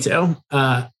okay. Me too.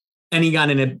 And he got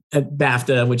in at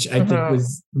BAFTA, which I think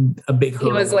was a big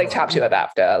hurdle. He was like top 2 at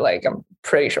BAFTA. Like, I'm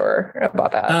pretty sure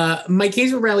about that. My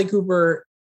case for Bradley Cooper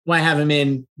why I have him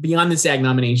in beyond the SAG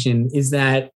nomination is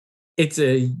that it's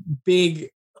a big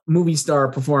movie star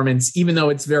performance, even though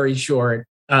it's very short,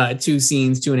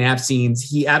 2.5 scenes.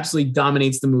 He absolutely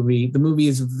dominates the movie. The movie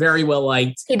is very well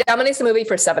liked. He dominates the movie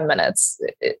for 7 minutes.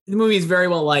 The movie is very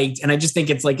well liked. And I just think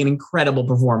it's like an incredible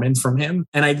performance from him.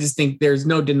 And I just think there's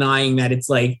no denying that it's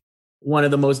like one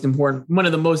of the most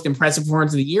impressive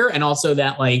performances of the year. And also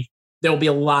that like, there'll be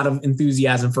a lot of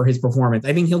enthusiasm for his performance.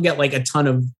 I think he'll get like a ton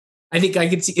of, I think I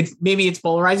could see it. Maybe it's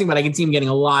polarizing, but I can see him getting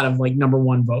a lot of like number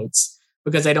one votes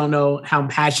because I don't know how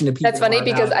passionate people are. That's funny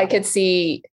because I could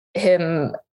see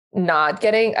him not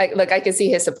getting, I could see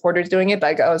his supporters doing it, but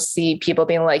I could see people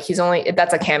being like,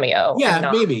 that's a cameo.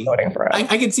 Yeah, maybe voting for him.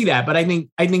 I could see that, but I think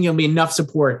there'll be enough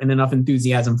support and enough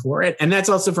enthusiasm for it. And that's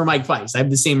also for Mike Weiss. I have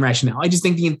the same rationale. I just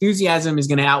think the enthusiasm is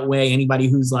going to outweigh anybody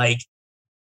who's like,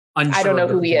 I don't know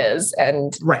who he is.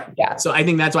 And right. Yeah. So I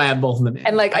think that's why I have both of them in.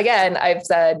 And like, again, I've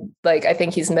said, like, I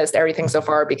think he's missed everything so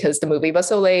far because the movie was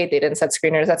so late. They didn't set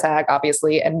screeners at SAG,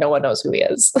 obviously, and no one knows who he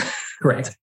is.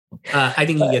 Correct. I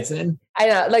think he gets in. I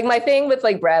know. Like my thing with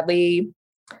like Bradley,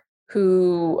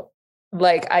 who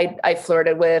like I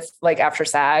flirted with like after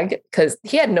SAG because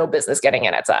he had no business getting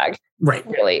in at SAG. Right.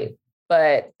 Really.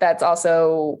 But that's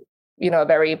also, a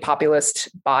very populist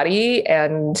body.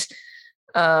 And,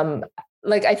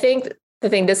 like, I think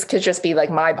this could just be like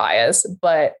my bias,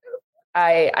 but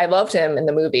I loved him in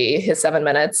the movie, his 7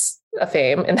 minutes of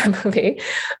fame in that movie.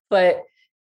 But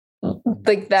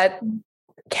like that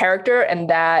character and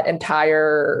that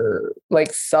entire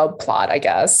like subplot, I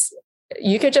guess,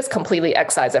 you could just completely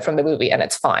excise it from the movie and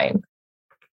it's fine.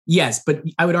 Yes, but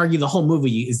I would argue the whole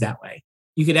movie is that way.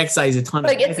 You could excise a ton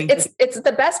of it. It's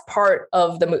the best part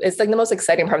of the movie. It's like the most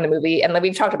exciting part of the movie. And like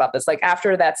we've talked about this, like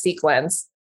after that sequence,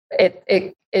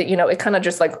 it kind of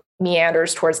just like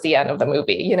meanders towards the end of the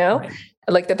movie, right.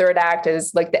 Like the third act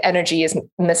is like the energy is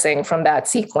missing from that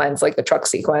sequence, like the truck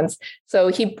sequence. So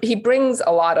he brings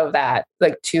a lot of that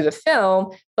like to the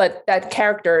film, but that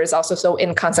character is also so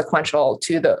inconsequential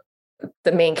to the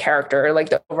main character, like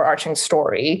the overarching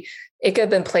story. It could have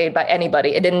been played by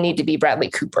anybody. It didn't need to be Bradley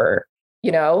Cooper,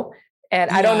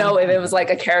 And I don't know if it was like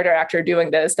a character actor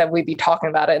doing this, that we'd be talking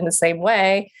about it in the same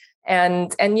way.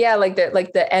 And yeah, like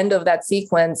the end of that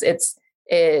sequence, it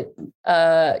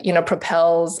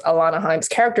propels Alana Haim's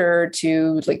character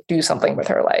to like do something with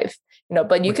her life,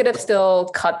 but you could have still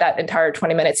cut that entire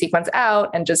 20-minute sequence out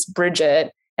and just bridge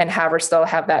it and have her still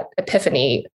have that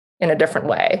epiphany in a different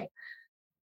way.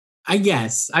 I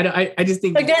guess I just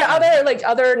think like there are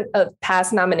other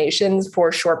past nominations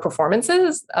for short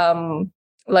performances,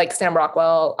 like Sam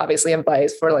Rockwell, obviously in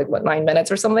Vice for 9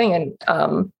 minutes or something.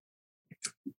 And,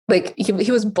 like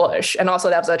he was Bush, and also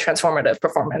that was a transformative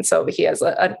performance. So he has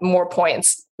a more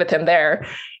points with him there,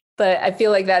 but I feel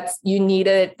like you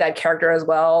needed that character as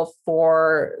well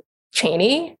for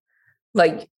Cheney.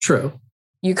 Like true.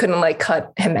 You couldn't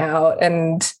cut him out.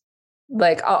 And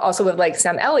also with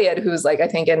Sam Elliott, who's I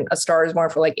think in A Star Is Born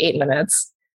for 8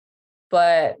 minutes,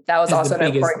 but that was also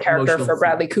an important character for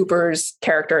Bradley Cooper's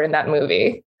character in that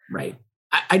movie. Right.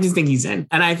 I just think he's in.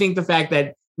 And I think the fact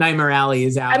that Nightmare Alley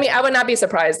is out. I mean, I would not be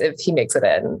surprised if he makes it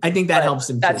in. I think that helps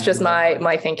him. That's just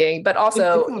my thinking. But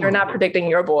also, you're not predicting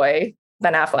your boy,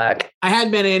 Ben Affleck. I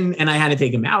had Ben in and I had to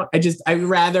take him out. I'd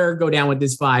rather go down with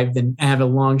this 5 than have a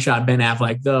long shot Ben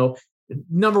Affleck, though.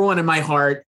 Number one in my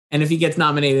heart. And if he gets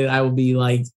nominated, I will be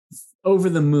over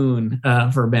the moon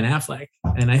for Ben Affleck.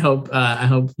 And I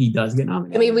hope he does get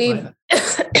nominated. I mean,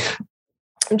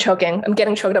 I'm choking. I'm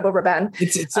getting choked up over Ben.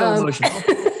 It's so emotional.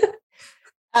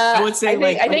 I would say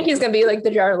I think he's going to be the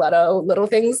Jared Leto Little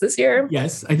Things this year.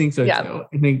 Yes, I think so too.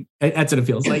 I think that's what it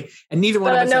feels like. And neither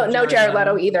one of us. No Jared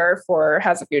Leto either for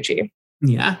House of Gucci.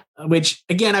 Yeah, which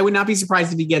again, I would not be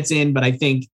surprised if he gets in, but I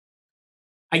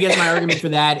guess my argument for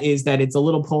that is that it's a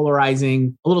little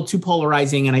too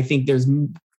polarizing. And I think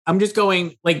I'm just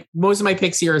going most of my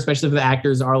picks here, especially for the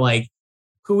actors, are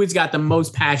who has got the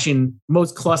most passion,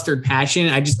 most clustered passion.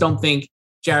 I just don't think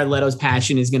Jared Leto's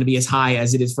passion is going to be as high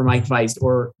as it is for Mike Weiss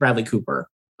or Bradley Cooper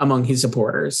among his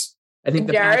supporters. I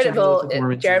think Jared will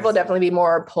definitely be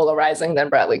more polarizing than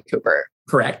Bradley Cooper.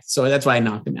 Correct. So that's why I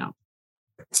knocked him out.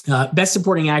 Best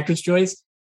supporting actress choice.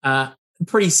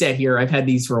 Pretty set here. I've had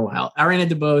these for a while. Ariana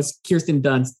DeBose, Kirsten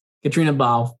Dunst, Katrina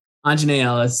Balfe, Anjanae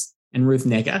Ellis, and Ruth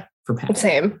Negga for Patton.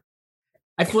 Same.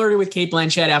 I flirted with Cate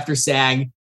Blanchett after SAG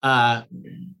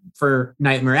for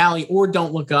Nightmare Alley or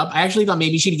Don't Look Up. I actually thought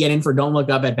maybe she'd get in for Don't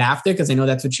Look Up at BAFTA because I know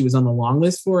that's what she was on the long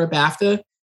list for at BAFTA.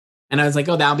 And I was like,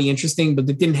 oh, that'll be interesting, but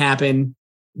it didn't happen.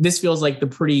 This feels like the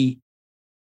pretty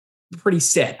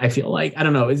set, I feel like. I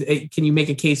don't know. Can you make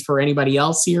a case for anybody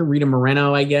else here? Rita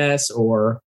Moreno, I guess,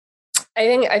 or...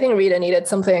 I think Rita needed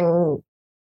something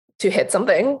to hit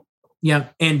something. Yeah,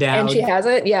 and she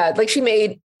hasn't. Yeah, like she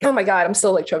made. Oh my God, I'm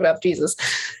still like choked up. Jesus,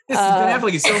 Ben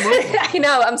Affleck is so moving. I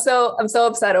know. I'm so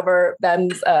upset over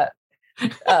Ben's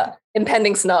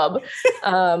impending snub.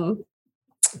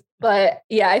 But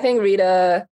yeah, I think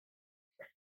Rita.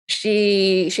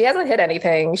 She hasn't hit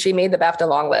anything. She made the BAFTA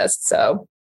long list, so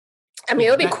I mean,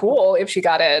 it would be cool if she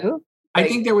got in. I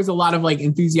think there was a lot of like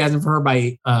enthusiasm for her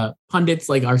by pundits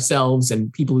like ourselves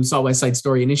and people who saw West Side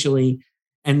Story initially.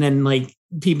 And then like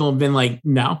people have been like,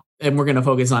 no, and we're going to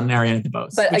focus on Ariana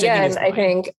DeBose. But again, I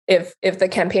think if the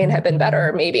campaign had been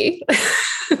better, maybe.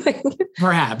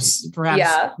 Perhaps.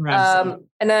 Yeah.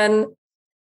 And then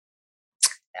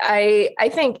I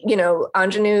think,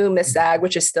 Ingenue Miss SAG,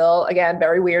 which is still, again,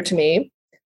 very weird to me,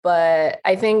 but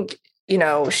I think,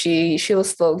 she'll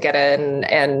still get in,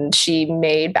 and she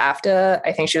made BAFTA.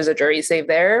 I think she was a jury save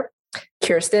there.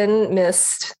 Kirsten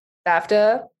missed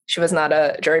BAFTA. She was not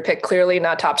a jury pick, clearly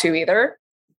not top 2 either,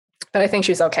 but I think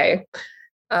she's okay.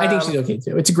 I think she's okay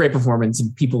too. It's a great performance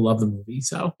and people love the movie.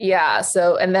 So yeah.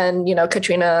 So, and then,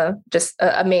 Katrina, just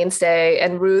a mainstay,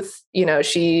 and Ruth, I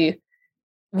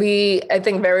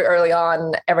think very early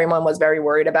on, everyone was very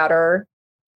worried about her.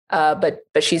 But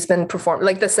she's been performing,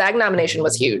 like the SAG nomination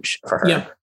was huge for her. Yeah.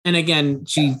 And again,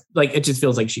 she like, it just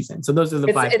feels like she's in. So those are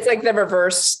the 5. It's like the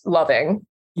reverse Loving.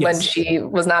 Yes. When she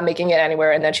was not making it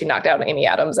anywhere, and then she knocked out Amy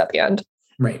Adams at the end.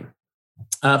 Right.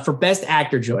 For best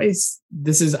actor choice,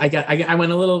 this is I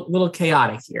went a little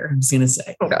chaotic here. I'm just gonna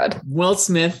say. Oh God. Will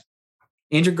Smith,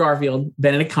 Andrew Garfield,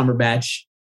 Benedict Cumberbatch,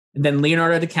 and then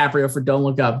Leonardo DiCaprio for Don't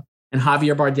Look Up, and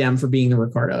Javier Bardem for Being the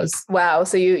Ricardos. Wow.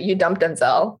 So you dumped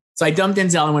Denzel. So I dumped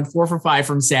Denzel and went 4 for 5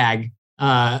 from SAG.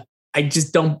 I'm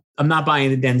not buying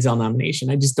the Denzel nomination.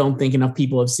 I just don't think enough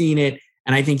people have seen it.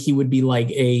 And I think he would be like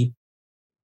a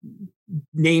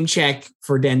name check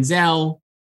for Denzel,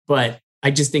 but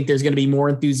I just think there's going to be more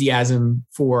enthusiasm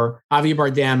for Javier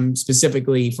Bardem,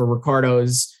 specifically for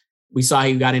Ricardos. We saw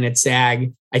he got in at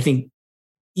SAG. I think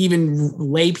even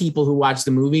lay people who watch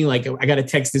the movie, like I got a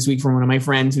text this week from one of my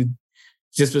friends who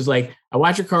just was like, I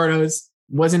watched Ricardos,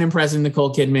 wasn't impressed with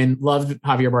Nicole Kidman, loved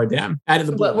Javier Bardem. Out of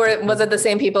the blue. Was it the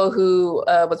same people who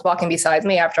was walking beside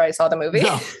me after I saw the movie?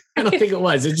 No, I don't think it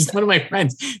was. It's just one of my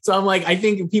friends. So I'm like, I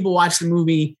think if people watch the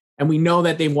movie and we know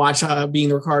that they've watched Being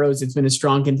the Ricardos, it's been a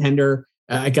strong contender.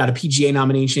 I got a PGA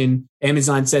nomination.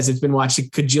 Amazon says it's been watched a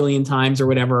cajillion times or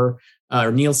whatever,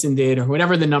 or Nielsen did, or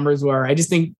whatever the numbers were. I just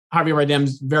think Javier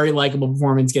Bardem's very likable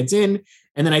performance gets in.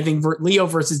 And then I think Leo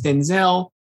versus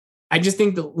Denzel, I just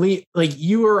think that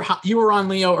you were on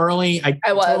Leo early. I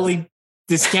totally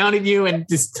discounted you and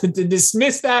to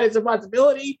dismiss that as a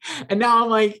possibility. And now I'm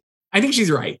like, I think she's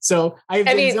right. So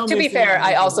to be fair,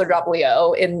 I also dropped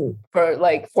Leo in for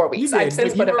like 4 weeks. I've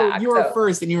since put it back. You were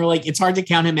first, and you were like, it's hard to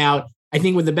count him out. I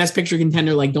think with the best picture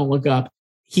contender, like Don't Look Up,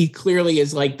 he clearly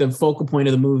is like the focal point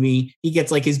of the movie. He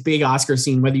gets like his big Oscar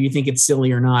scene, whether you think it's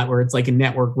silly or not, where it's like a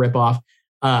network ripoff.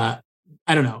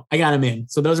 I don't know. I got him in.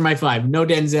 So those are my 5. No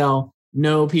Denzel,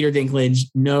 no Peter Dinklage,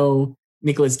 no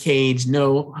Nicolas Cage,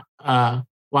 no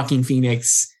Joaquin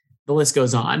Phoenix. The list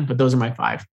goes on, but those are my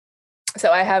 5.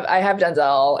 So I have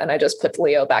Denzel, and I just put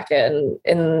Leo back in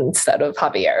instead of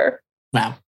Javier.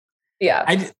 Wow. Yeah.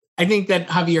 I think that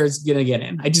Javier is going to get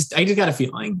in. I just got a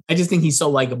feeling. I just think he's so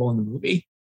likable in the movie.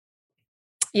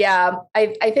 Yeah,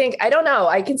 I think, I don't know.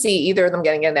 I can see either of them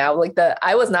getting in now. Like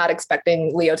I was not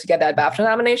expecting Leo to get that BAFTA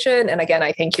nomination. And again,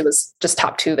 I think he was just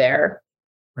top 2 there,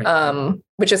 right.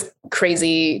 Which is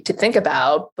crazy to think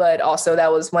about. But also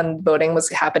that was when voting was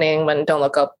happening, when Don't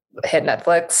Look Up hit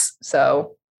Netflix.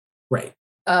 So, right.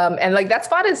 And like that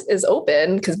spot is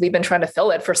open because we've been trying to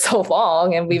fill it for so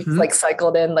long, and we've like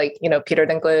cycled in like, Peter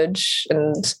Dinklage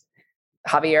and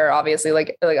Javier, obviously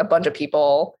like a bunch of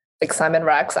people. Like Simon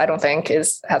Rex, I don't think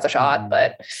has a shot,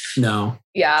 but no.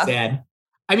 Yeah. Sad.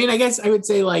 I mean, I guess I would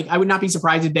say like, I would not be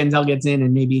surprised if Denzel gets in,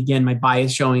 and maybe again, my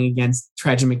bias showing against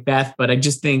Tragic Macbeth, but I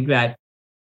just think that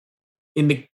in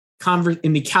the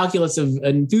calculus of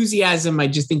enthusiasm, I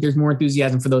just think there's more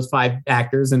enthusiasm for those 5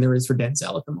 actors than there is for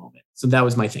Denzel at the moment. So that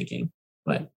was my thinking,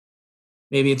 but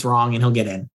maybe it's wrong and he'll get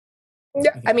in.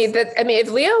 Yeah. I mean, if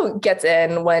Leo gets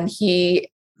in when he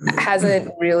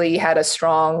hasn't really had a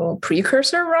strong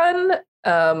precursor run,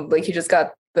 like he just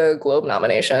got the Globe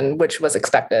nomination, which was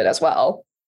expected as well.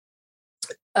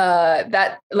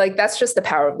 That's just the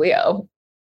power of Leo,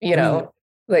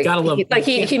 Like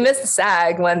he missed the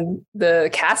SAG when the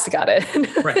cast got it.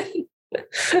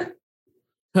 Right.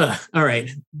 All right.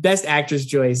 Best actress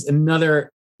choice.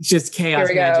 Another just chaos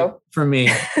magic for me.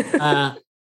 I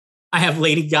have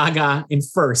Lady Gaga in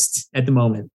first at the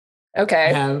moment. Okay.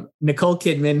 I have Nicole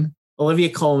Kidman, Olivia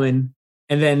Colman,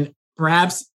 and then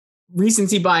perhaps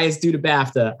recency bias due to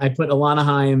BAFTA, I put Alana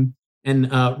Haim and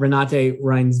Renate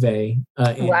Reinsve in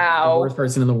the worst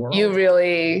person in the world. You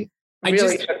really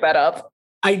took that up.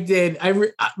 I did.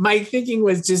 My thinking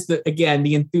was just the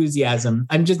enthusiasm.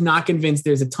 I'm just not convinced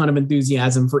there's a ton of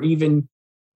enthusiasm for even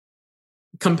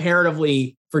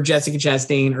comparatively for Jessica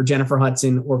Chastain or Jennifer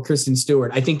Hudson or Kristen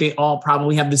Stewart. I think they all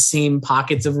probably have the same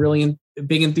pockets of really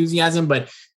big enthusiasm,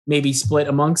 but maybe split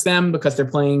amongst them because they're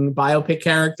playing biopic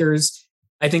characters.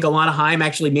 I think Alana Haim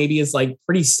actually maybe is like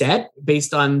pretty set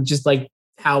based on just like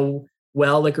how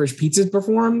well Licorice Pizza's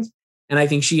performed. And I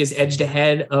think she is edged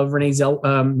ahead of Renee Zellweger.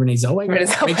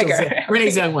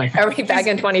 Are we back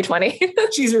in 2020?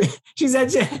 she's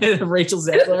edged ahead of Rachel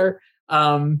Zegler,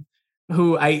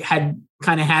 who I had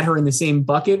kind of had her in the same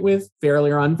bucket with,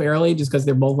 fairly or unfairly, just because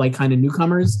they're both like kind of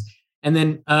newcomers. And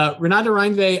then Renate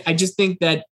Reinsve, I just think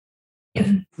that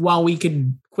while we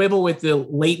could quibble with the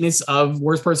lateness of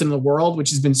Worst Person in the World, which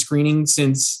has been screening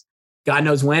since God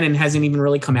knows when and hasn't even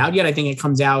really come out yet. I think it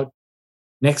comes out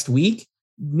next week.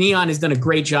 Neon has done a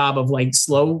great job of like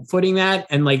slow footing that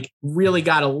and like really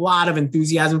got a lot of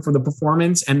enthusiasm for the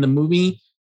performance and the movie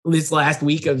this last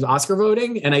week of Oscar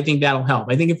voting. And I think that'll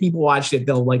help. I think if people watch it,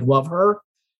 they'll like love her.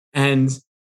 And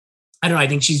I don't know, I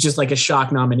think she's just like a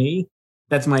shock nominee.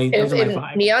 That's my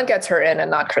vibe. Neon gets her in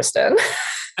and not Kristen.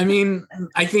 I mean,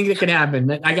 I think it could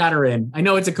happen. I got her in. I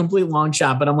know it's a complete long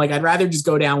shot, but I'm like, I'd rather just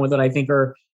go down with what I think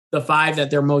are the 5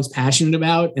 that they're most passionate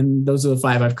about. And those are the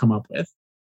 5 I've come up with.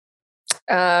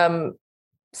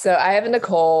 So I have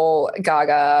Nicole,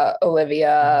 Gaga,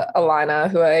 Olivia, Alana,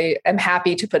 who I am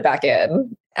happy to put back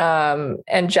in,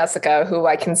 and Jessica, who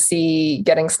I can see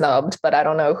getting snubbed, but I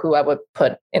don't know who I would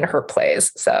put in her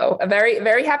place. So I'm very,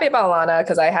 very happy about Alana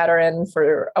because I had her in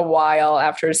for a while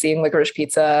after seeing Licorice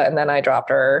Pizza, and then I dropped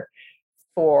her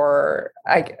for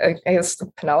I guess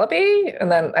Penelope, and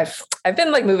then I've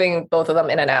been like moving both of them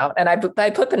in and out, and I put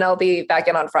Penelope back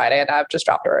in on Friday, and I've just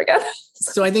dropped her again.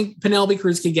 So I think Penelope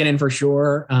Cruz could get in for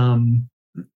sure, and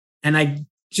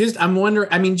I'm wondering.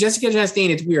 I mean, Jessica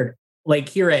Chastain, it's weird. Like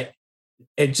here at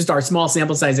just our small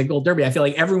sample size at Gold Derby, I feel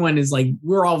like everyone is like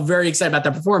we're all very excited about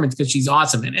that performance because she's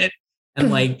awesome in it, and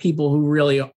like people who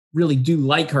really really do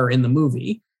like her in the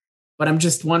movie. But I'm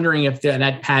just wondering if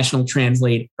that passion will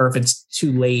translate or if it's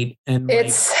too late. And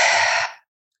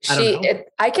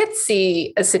I could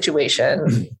see a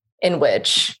situation in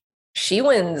which she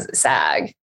wins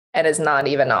SAG and is not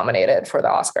even nominated for the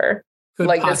Oscar.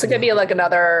 This could be like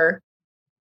another,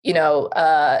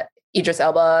 Idris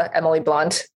Elba, Emily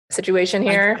Blunt situation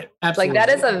here. Absolutely. Like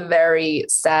that is a very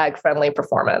SAG friendly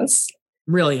performance.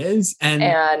 Really is.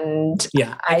 And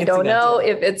yeah, I don't know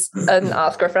if it's an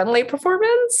Oscar friendly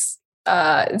performance.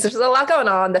 There's a lot going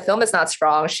on. The film is not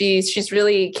strong. She's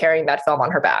really carrying that film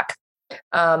on her back.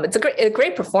 It's a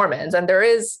great performance, and there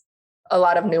is a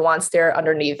lot of nuance there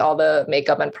underneath all the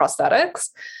makeup and prosthetics.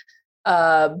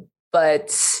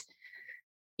 But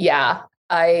yeah,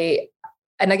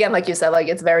 and again, like you said, like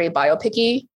it's very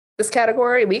biopic-y, this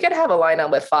category. We could have a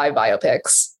lineup with 5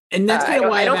 biopics. And that's kind of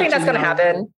why I don't think that's going to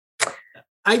happen.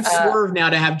 I've swerved now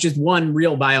to have just one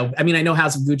real bio. I mean, I know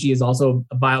House of Gucci is also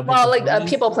a biopic. Well, like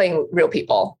people playing real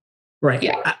people. Right.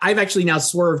 Yeah. I've actually now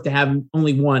swerved to have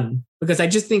only one because I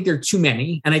just think there are too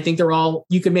many. And I think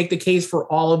you can make the case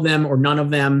for all of them or none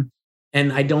of them.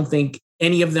 And I don't think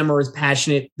any of them are as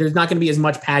passionate. There's not going to be as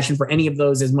much passion for any of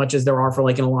those as much as there are for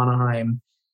like an Alana Haim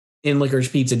in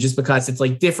Licorice Pizza, just because it's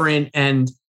like different. And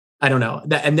I don't know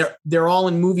that. And they're all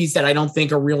in movies that I don't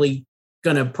think are really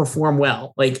going to perform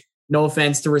well. Like, no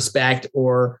offense to Respect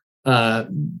or we've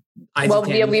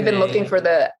been looking for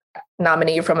the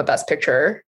nominee from a Best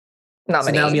Picture nominee.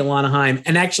 So that'll be Alana Haim.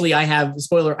 And actually, I have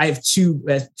two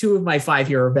of my 5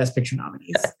 here are Best Picture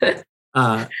nominees.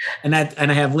 And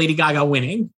I have Lady Gaga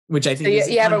winning, which I think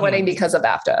you have her winning because of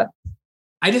BAFTA.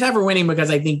 I just have her winning because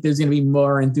I think there's going to be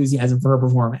more enthusiasm for her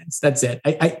performance. That's it.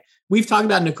 We've talked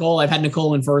about Nicole. I've had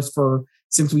Nicole in first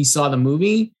since we saw the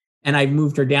movie, and I've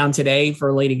moved her down today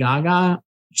for Lady Gaga,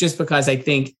 just because I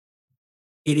think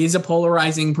it is a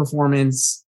polarizing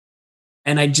performance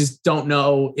and I just don't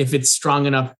know if it's strong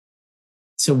enough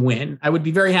to win. I would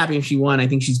be very happy if she won. I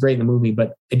think she's great in the movie,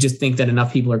 but I just think that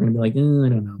enough people are going to be like, I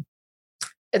don't know.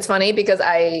 It's funny because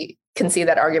I can see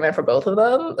that argument for both of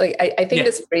them. Like, I think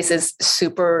this race is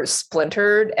super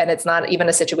splintered, and it's not even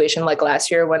a situation like last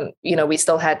year when, we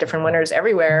still had different winners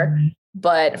everywhere,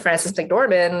 but Frances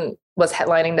McDormand was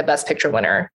headlining the Best Picture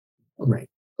winner. Right.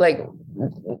 Like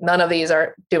none of these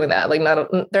are doing that. Like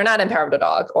they're not in Power of the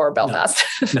Dog or Belfast.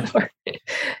 No.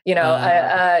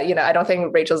 I don't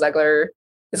think Rachel Zegler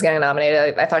is getting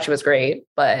nominated. I thought she was great,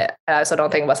 but I also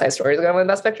don't think West Side Story is going to win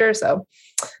Best Picture. So,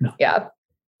 no. Yeah.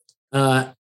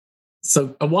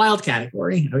 So a wild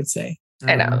category, I would say.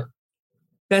 I know.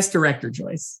 Best director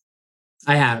choice.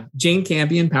 I have Jane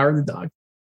Campion, Power of the Dog,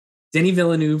 Denis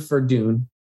Villeneuve for Dune,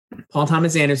 Paul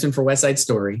Thomas Anderson for West Side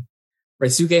Story,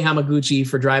 Ryusuke Hamaguchi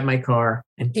for Drive My Car.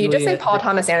 And Did you just say Paul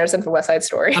Thomas Anderson for West Side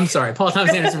Story? I'm sorry, Paul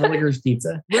Thomas Anderson for Licorice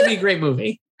Pizza. Would be a great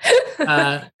movie.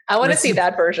 I want to see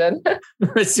that version.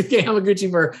 Ryusuke Hamaguchi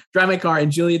for Drive My Car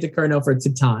and Julia DeCurno for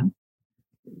Titan.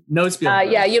 No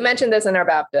Spielberg. Yeah, you mentioned this in our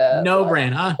BAFTA. No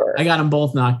Branagh. I got them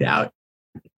both knocked out.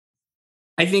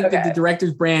 I think that the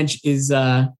director's branch is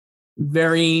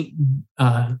very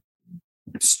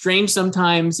strange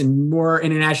sometimes and more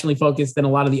internationally focused than a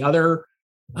lot of the other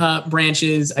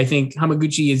branches. I think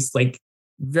Hamaguchi is like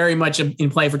very much in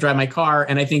play for Drive My Car.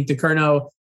 And I think DeCurno,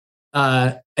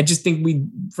 I just think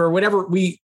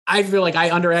I feel like I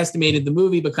underestimated the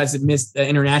movie because it missed the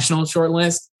international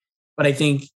shortlist. But I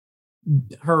think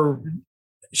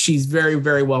she's very,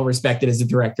 very well respected as a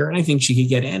director. And I think she could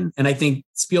get in. And I think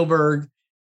Spielberg,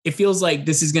 it feels like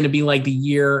this is going to be like the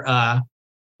year,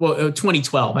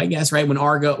 2012, I guess, right? When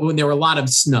there were a lot of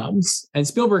snubs and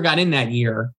Spielberg got in that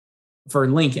year for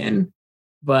Lincoln.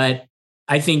 But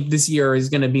I think this year is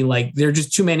going to be like, there are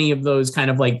just too many of those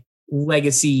kind of like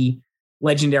legacy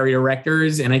legendary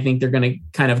directors. And I think they're going to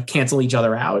kind of cancel each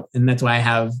other out. And that's why I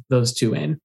have those two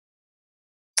in.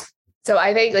 So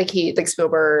I think like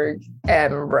Spielberg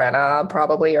and Branagh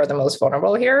probably are the most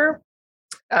vulnerable here.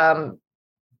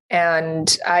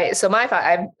 And I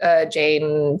have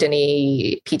Jane,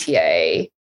 Denis, PTA.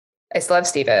 I still have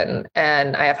Steven,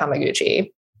 and I have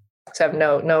Hamaguchi. So I have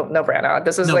no Branagh.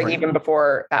 This is even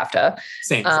before BAFTA.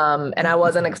 Same. And I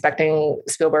wasn't expecting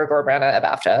Spielberg or Branagh at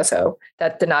BAFTA, so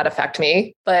that did not affect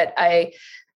me. But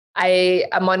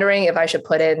I'm wondering if I should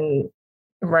put in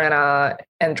Branagh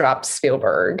and drop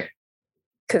Spielberg.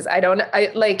 Because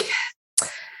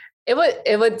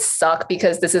it would suck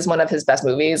because this is one of his best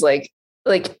movies, like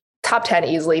top 10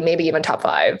 easily, maybe even top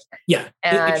 5. Yeah.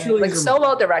 And so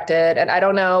well directed. And I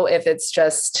don't know if it's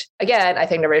just, again, I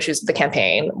think there were issues with the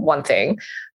campaign, one thing,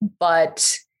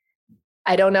 but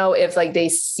I don't know if like they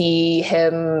see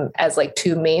him as like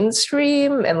too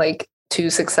mainstream and like too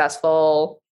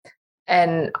successful.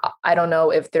 And I don't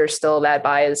know if there's still that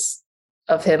bias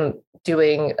of him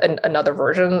doing another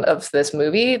version of this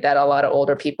movie that a lot of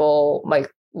older people might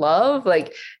love.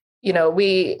 Like,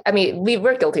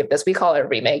 we're guilty of this. We call it a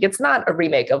remake. It's not a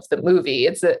remake of the movie.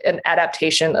 It's an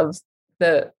adaptation of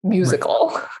the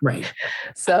musical. Right.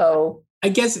 So I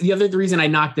guess the reason I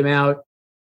knocked him out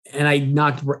and I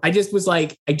just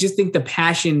think the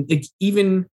passion,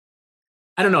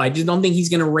 I don't know. I just don't think he's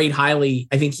going to rate highly.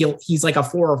 I think he's like a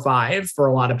 4 or 5 for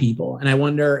a lot of people. And I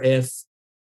wonder if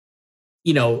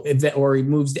he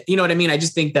moves, you know what I mean? I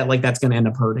just think that like, that's going to end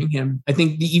up hurting him. I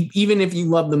think even if you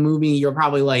love the movie, you're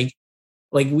probably like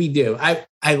we do. I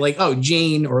like,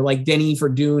 Jane or like Denis for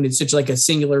Dune. It's such like a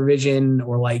singular vision,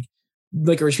 or like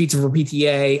Licorice Pizza for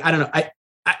PTA. I don't know.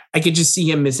 I could just see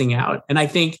him missing out. And I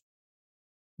think,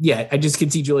 I just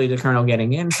could see Julia DeCurno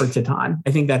getting in for Titan.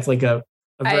 I think that's like a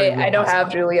very I don't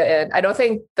have Julia in. I don't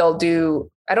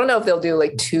know if they'll do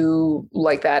like 2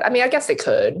 like that. I mean, I guess they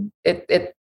could.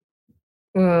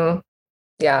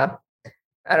 Yeah,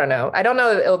 I don't know. I don't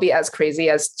know if it'll be as crazy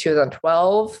as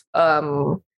 2012.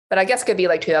 But I guess it could be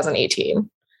like 2018.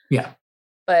 Yeah.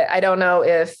 But I don't know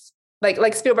if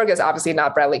like Spielberg is obviously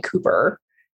not Bradley Cooper,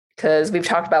 because we've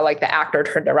talked about like the actor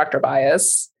turned director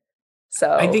bias.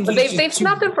 So I think they've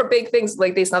snubbed him for big things.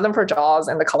 Like they snubbed him for Jaws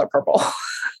and The Color Purple.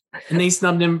 And they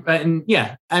snubbed him. And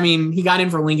yeah, I mean, he got in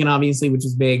for Lincoln, obviously, which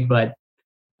is big, but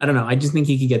I don't know. I just think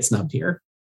he could get snubbed here.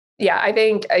 Yeah, I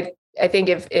think if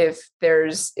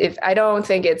I don't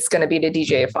think it's going to be the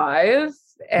DJ5,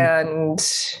 and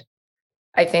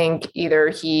I think either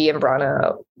he and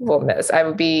Branagh will miss. I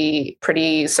would be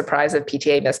pretty surprised if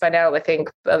PTA missed by now. I think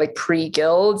like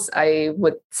pre-Guilds, I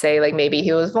would say like maybe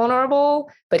he was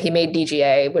vulnerable, but he made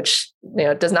DGA, which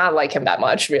does not like him that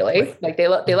much, really. Right. Like they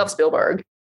love Spielberg,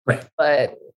 right?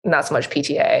 But not so much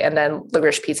PTA. And then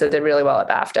Licorice Pizza did really well at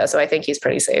BAFTA, so I think he's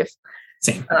pretty safe.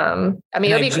 Same. I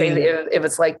mean, it'll be crazy if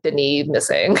it's like Denis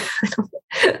missing.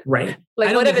 Right.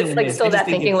 Like, what if it's like still that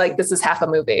thinking like this is half a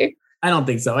movie? I don't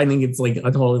think so. I think it's like a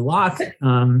totally lock.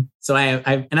 So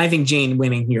I think Jane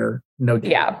winning here, no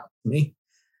doubt. Yeah. Me.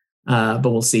 But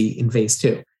we'll see in phase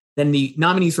 2. Then the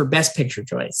nominees for Best Picture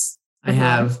choice. I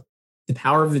have The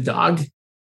Power of the Dog,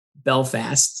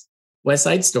 Belfast, West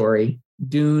Side Story,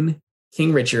 Dune,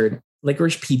 King Richard,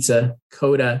 Licorice Pizza,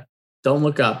 Coda, Don't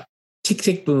Look Up, Tick,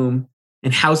 Tick, Boom,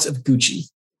 and House of Gucci.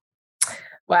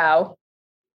 Wow.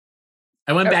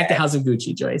 I went back to House of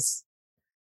Gucci, Joyce.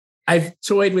 I've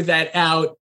toyed with that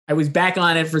out. I was back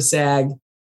on it for SAG.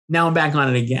 Now I'm back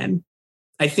on it again.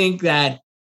 I think that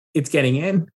it's getting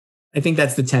in. I think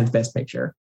that's the 10th best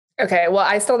picture. Okay. Well,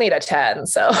 I still need a 10.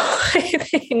 So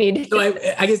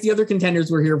I guess the other contenders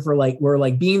were here for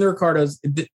Being the Ricardos.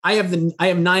 I have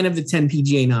 9 of the 10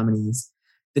 PGA nominees.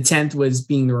 The 10th was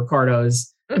Being the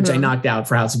Ricardos, which I knocked out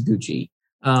for House of Gucci.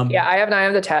 I have 9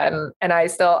 of the 10, and I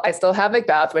still have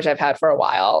Macbeth, which I've had for a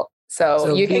while.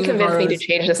 So you can convince me to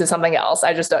change this to something else.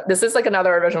 I just don't. This is like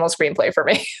another original screenplay for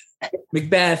me.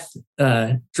 Macbeth,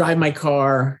 Drive My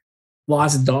Car,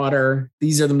 Lost Daughter.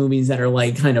 These are the movies that are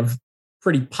like kind of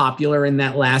pretty popular in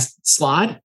that last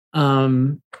slot.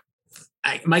 My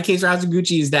case for House of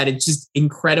Gucci is that it's just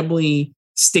incredibly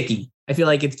sticky. I feel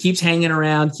like it keeps hanging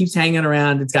around.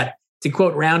 It's got, to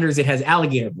quote Rounders, it has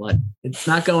alligator blood. It's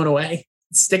not going away.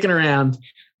 It's sticking around.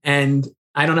 And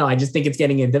I don't know. I just think it's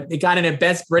getting in. It got in at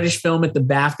Best British Film at the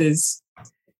BAFTAs.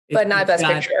 But not Best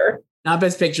Picture. Not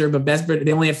Best Picture, but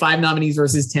they only have 5 nominees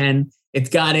versus 10. It's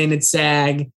got in at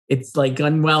SAG. It's like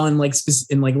done well in like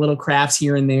little crafts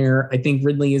here and there. I think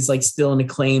Ridley is like still an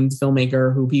acclaimed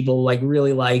filmmaker who people like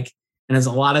really like and has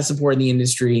a lot of support in the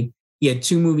industry. He had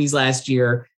 2 movies last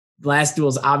year. Last Duel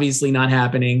is obviously not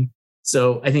happening.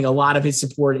 So I think a lot of his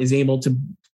support is able to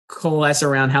coalesce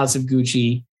around House of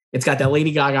Gucci. It's got that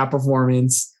Lady Gaga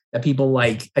performance that people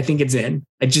like. I think it's in.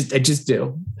 I just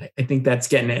do. I think that's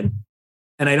getting in.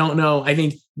 And I don't know. I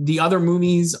think the other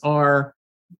movies are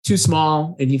too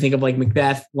small. If you think of like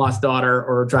Macbeth, Lost Daughter,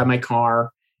 or Drive My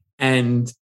Car.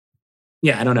 And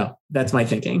yeah, I don't know. That's my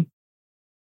thinking.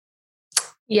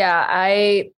 Yeah,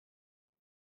 I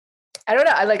don't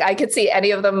know. I could see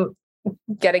any of them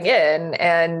getting in,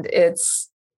 and it's,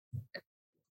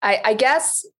 I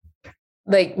guess,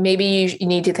 like maybe you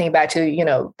need to think back to,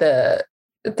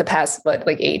 the past,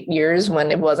 like 8 years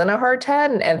when it wasn't a hard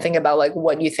 10, and think about like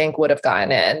what you think would have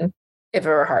gotten in if it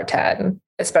were a hard 10,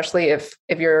 especially if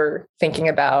you're thinking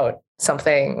about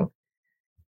something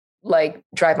like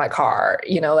Drive My Car,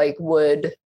 like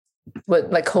would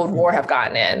like Cold War have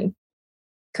gotten in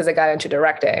because it got into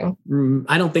directing?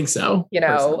 I don't think so.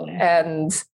 Personally.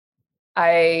 And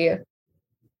I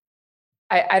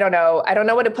don't know. I don't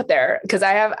know what to put there because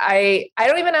I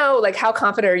don't even know, like, how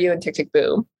confident are you in Tick, Tick,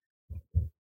 Boom?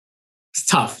 It's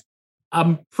tough.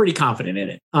 I'm pretty confident in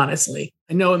it, honestly.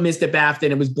 I know it missed at BAFTA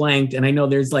and it was blanked. And I know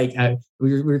there's like,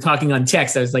 we were talking on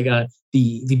text. I was like,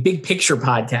 the Big Picture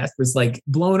podcast was like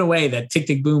blown away that Tick,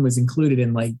 Tick, Boom was included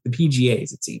in like the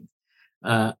PGAs, it seemed.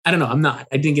 I don't know. I'm not.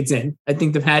 I think it's in. I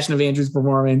think the passion of Andrew's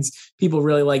performance, people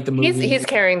really like the movie. He's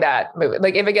carrying that movie.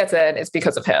 Like if it gets in, it's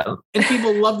because of him. And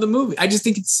people love the movie. I just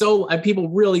think it's so, people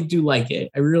really do like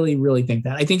it. I really, really think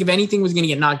that. I think if anything was going to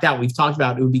get knocked out, we've talked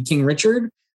about, it would be King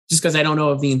Richard, just because I don't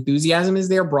know if the enthusiasm is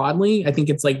there broadly. I think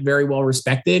it's like very well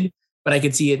respected, but I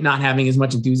could see it not having as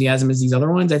much enthusiasm as these other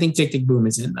ones. I think Tick, Tick, Boom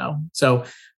is in though. So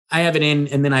I have it in,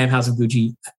 and then I have House of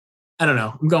Gucci. I don't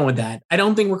know. I'm going with that. I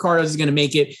don't think Ricardo's is going to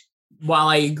make it. While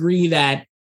I agree that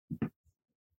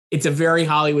it's a very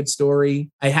Hollywood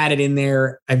story, I had it in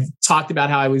there. I've talked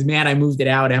about how I was mad I moved it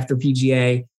out after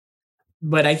PGA,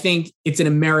 but I think it's an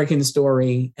American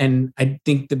story. And I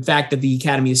think the fact that the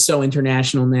Academy is so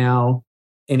international now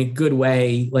in a good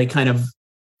way, like kind of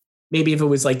maybe if it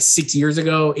was like 8 years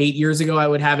ago, I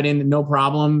would have it in, no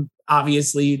problem.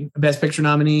 Obviously, Best Picture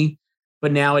nominee.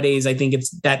 But nowadays, I think it's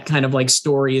that kind of like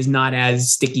story is not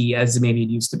as sticky as maybe it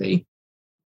used to be.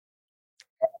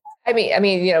 I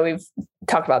mean, we've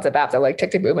talked about the BAFTA, like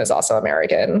Tick, Tick, Boom is also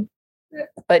American,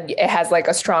 but it has like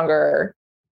a stronger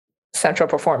central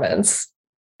performance.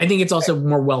 I think it's also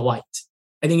more well-liked.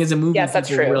 I think as a movie, yes,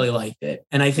 people really liked it.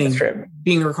 And I think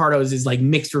Being the Ricardos is like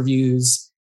mixed reviews,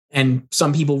 and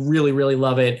some people really, really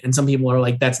love it. And some people are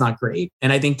like, that's not great.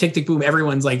 And I think Tick, Tick, Boom,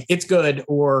 everyone's like, it's good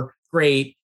or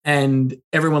great. And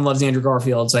everyone loves Andrew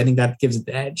Garfield. So I think that gives it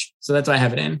the edge. So that's why I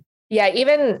have it in. Yeah.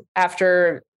 Even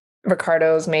after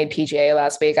Ricardo's made PGA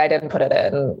last week, I didn't put it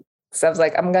in. So I was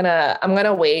like, I'm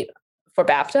gonna wait for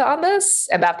BAFTA on this,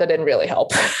 and BAFTA didn't really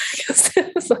help.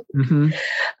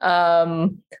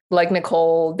 Like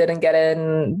Nicole didn't get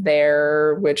in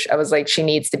there, which I was like, she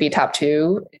needs to be top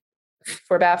 2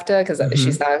 for BAFTA because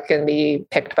she's not going to be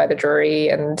picked by the jury.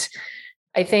 And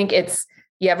I think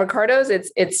Ricardo's.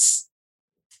 It's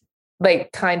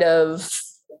like kind of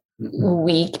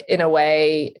weak in a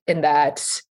way in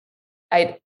that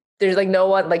there's like no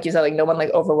one, like you said, like no one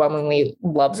like overwhelmingly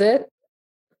loves it.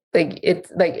 Like it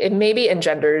maybe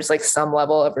engenders like some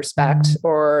level of respect,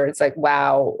 or it's like,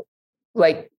 wow,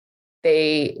 like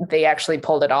they actually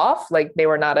pulled it off. Like they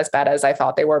were not as bad as I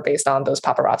thought they were based on those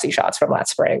paparazzi shots from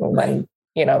last spring when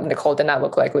Nicole did not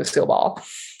look like Lucille Ball.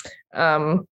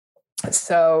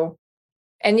 So,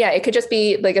 and yeah, it could just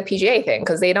be like a PGA thing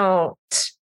because they don't,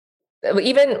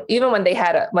 even when the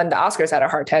Oscars had a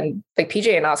hard 10, like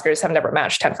PGA and Oscars have never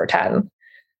matched 10 for 10.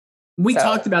 We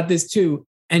talked about this too.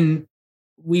 And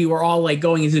we were all like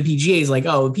going into the PGAs like,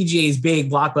 oh, the PGA is big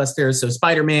blockbusters. So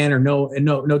Spider-Man or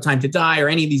No Time to Die or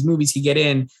any of these movies could get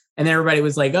in. And then everybody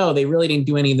was like, oh, they really didn't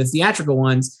do any of the theatrical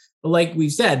ones. But like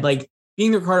we've said, like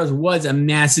Being the Ricardos was a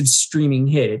massive streaming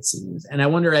hit, it seems. And I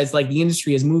wonder as like the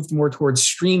industry has moved more towards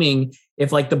streaming,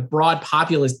 if like the broad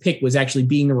populist pick was actually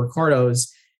Being the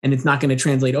Ricardos and it's not going to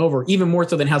translate over even more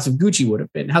so than House of Gucci would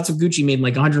have been. House of Gucci made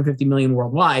like 150 million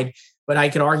worldwide. But I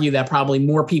could argue that probably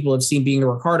more people have seen Being the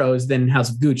Ricardos than House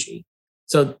of Gucci.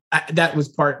 So that was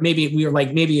part, maybe we were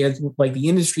like, maybe as like the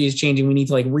industry is changing, we need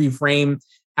to like reframe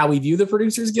how we view the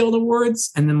Producers Guild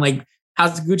Awards. And then like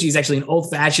House of Gucci is actually an old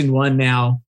fashioned one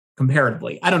now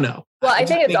comparatively. I don't know. Well, I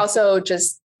think it's also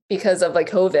just because of like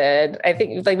COVID. I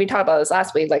think like we talked about this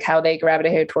last week, like how they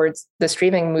gravitated towards the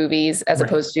streaming movies as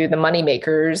opposed to the money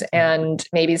makers. And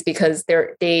maybe it's because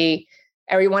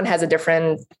everyone has a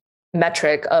different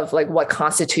metric of like what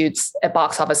constitutes a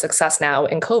box office success now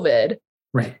in COVID.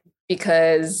 Right.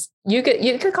 Because you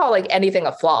could call like anything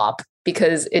a flop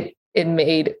because it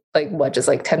made like what, just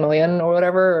like 10 million or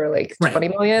whatever, or like 20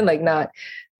 million, like not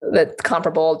that's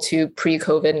comparable to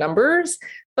pre-COVID numbers.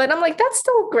 But I'm like, that's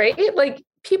still great. Like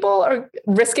people are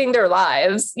risking their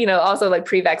lives, also like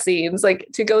pre-vaccines, like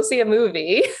to go see a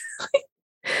movie.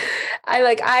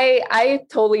 I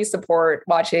totally support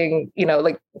watching,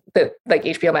 like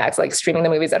HBO Max, like streaming the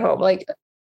movies at home, like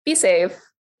be safe,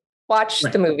 watch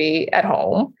the movie at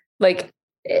home. Like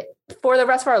for the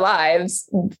rest of our lives,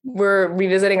 we're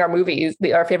revisiting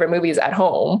our favorite movies at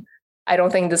home. I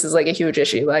don't think this is like a huge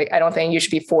issue. Like, I don't think you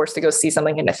should be forced to go see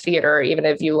something in a theater, even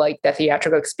if you like the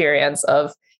theatrical experience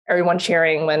of everyone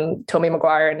cheering when Tobey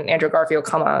Maguire and Andrew Garfield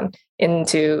come on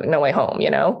into No Way Home,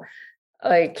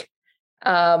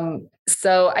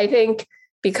 so I think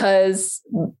because,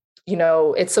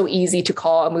 it's so easy to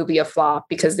call a movie a flop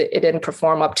because it didn't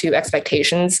perform up to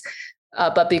expectations.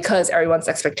 But because everyone's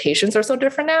expectations are so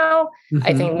different now,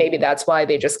 I think maybe that's why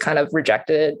they just kind of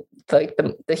rejected like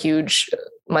the huge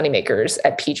moneymakers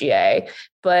at PGA.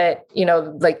 But,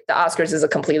 like the Oscars is a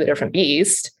completely different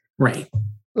beast. Right.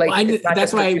 Like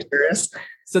that's why.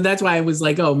 So that's why I was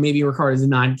like, oh, maybe Ricardo's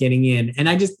not getting in. And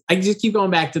I just keep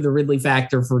going back to the Ridley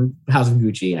factor for House of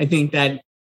Gucci. I think that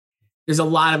there's a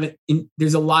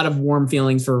lot of warm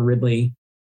feelings for Ridley.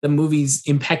 The movie's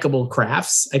impeccable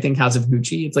crafts. I think House of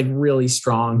Gucci, it's like really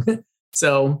strong.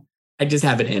 So I just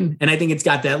have it in. And I think it's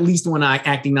got at least one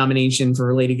acting nomination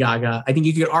for Lady Gaga. I think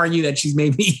you could argue that she's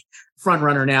maybe front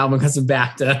runner now because of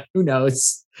BAFTA. Who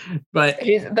knows? But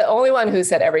she's the only one who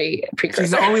said every precursor.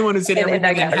 She's the only one who said everything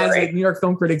and has a New York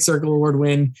Film Critics Circle Award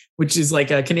win, which is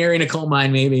like a canary in a coal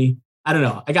mine, maybe. I don't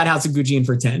know. I got House of Gucci in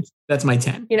for 10. That's my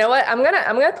 10. You know what? I'm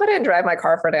gonna put it in Drive My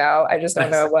Car for now. I just don't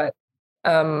know what.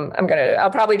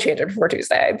 I'll probably change it before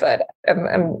Tuesday, but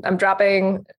I'm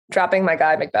dropping my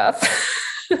guy Macbeth.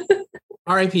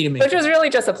 R.I.P. to me. Which was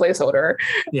really just a placeholder.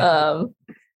 Yeah.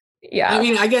 Yeah. I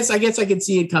mean, I guess I could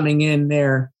see it coming in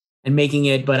there and making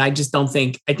it, but I just don't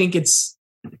think. I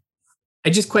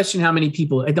just question how many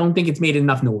people. I don't think it's made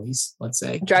enough noise. Let's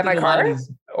say Drive My Car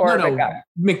or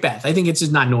Macbeth. I think it's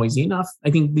just not noisy enough. I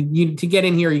think to get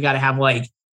in here, you got to have like.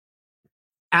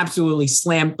 Absolutely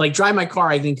slammed. Like Drive My Car,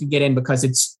 I think could get in because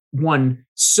it's won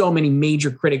so many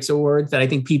major critics awards that I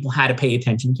think people had to pay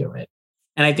attention to it.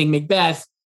 And I think Macbeth,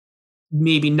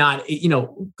 maybe not,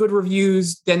 good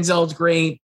reviews. Denzel's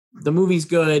great. The movie's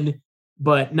good,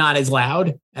 but not as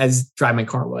loud as Drive My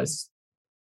Car was.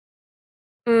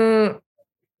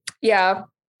 Yeah,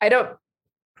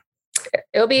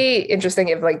 it'll be interesting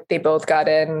if like they both got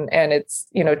in and it's,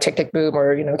 Tick Tick Boom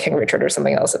or, King Richard or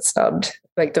something else that's snubbed,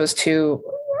 like those two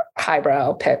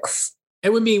highbrow picks.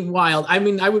 It would be wild. I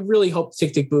mean, I would really hope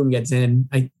Tick Tick Boom gets in.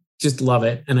 I just love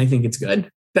it. And I think it's good.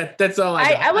 That's all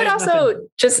I would also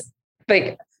just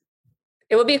like,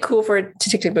 it would be cool for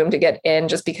Tick Tick Boom to get in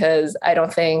just because I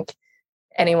don't think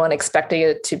anyone expecting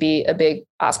it to be a big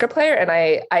Oscar player. And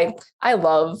I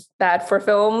love that for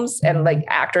films and like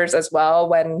actors as well,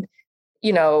 when,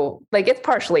 like it's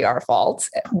partially our fault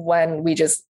when we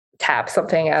just tap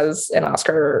something as an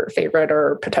Oscar favorite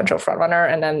or potential frontrunner.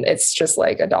 And then it's just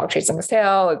like a dog chasing its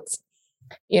tail. It's,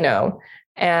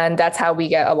 and that's how we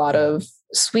get a lot of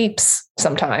sweeps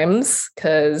sometimes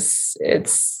because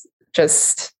it's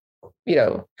just,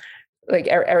 like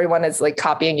everyone is like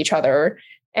copying each other.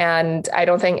 And I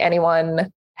don't think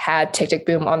anyone had Tick Tick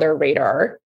Boom on their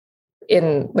radar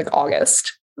in like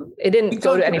August it didn't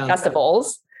go to any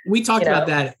festivals. We talked about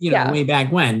that, way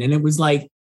back when. And it was like,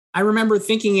 I remember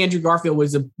thinking Andrew Garfield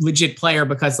was a legit player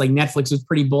because like Netflix was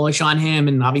pretty bullish on him.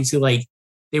 And obviously like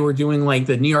they were doing like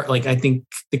the New York, like I think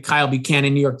the Kyle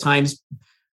Buchanan New York Times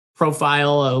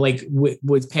profile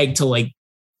was pegged to like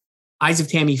Eyes of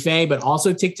Tammy Faye, but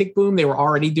also Tick, Tick, Boom. They were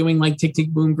already doing like Tick, Tick,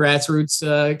 Boom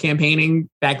grassroots campaigning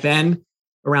back then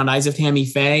around Eyes of Tammy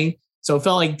Faye. So it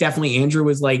felt like definitely Andrew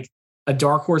was like a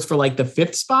dark horse for like the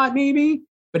 5th spot maybe.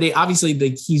 But obviously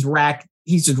he's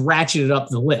just ratcheted up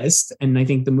the list. And I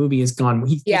think the movie has gone.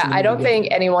 I don't think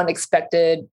anyone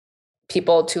expected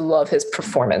people to love his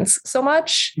performance so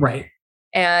much. Right.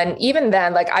 And even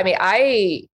then,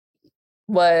 I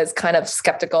was kind of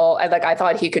skeptical. I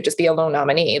thought he could just be a lone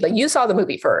nominee. Like you saw the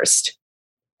movie first.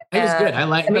 It was good.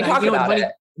 We talked about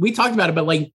it. We talked about it, but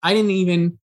like, I didn't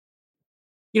even,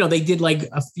 they did like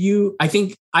a few, I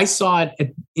think I saw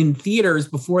it in theaters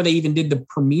before they even did the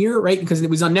premiere, right? Because it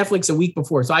was on Netflix a week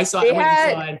before. So I saw it.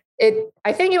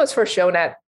 I think it was first shown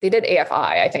at, they did AFI,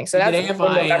 I think. So that's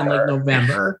AFI in like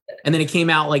November. And then it came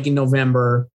out like in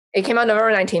November. It came out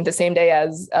November 19th, the same day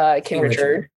as King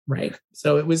Richard. Right.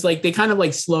 So it was like, they kind of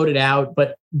like slowed it out,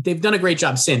 but they've done a great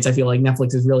job since. I feel like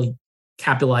Netflix has really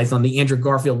capitalized on the Andrew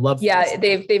Garfield love. Yeah.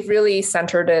 They've really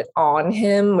centered it on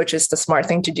him, which is the smart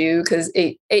thing to do. Cause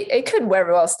it could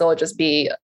very well still just be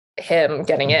him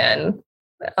getting in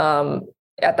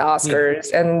at the Oscars.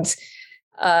 Yeah. And,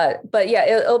 but yeah,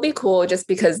 it'll be cool just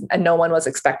because no one was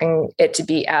expecting it to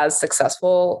be as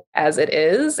successful as it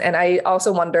is. And I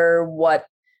also wonder what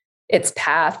its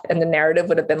path and the narrative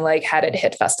would have been like had it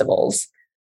hit festivals.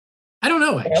 I don't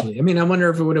know, actually. I mean, I wonder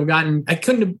if it would have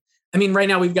right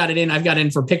now we've got it in. I've got it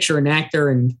in for picture and actor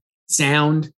and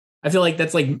sound. I feel like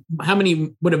that's like how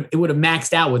many would have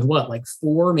maxed out with what, like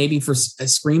 4 maybe for a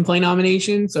screenplay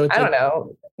nomination. So it's don't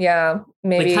know. Yeah,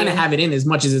 maybe kind of have it in as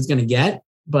much as it's going to get,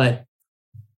 but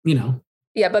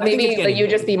yeah, but maybe you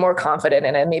just be more confident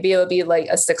in it. Maybe it would be like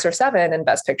a 6 or 7 in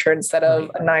Best Picture instead of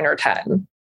a 9 or 10.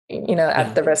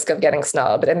 At the risk of getting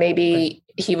snubbed, and maybe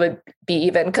he would be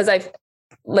even because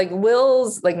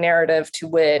Will's narrative to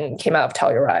win came out of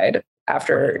Telluride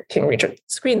after King Richard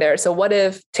screened there. So what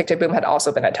if Tick, Tick, Boom had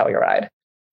also been at Telluride?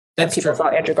 That's people saw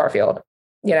Andrew Garfield,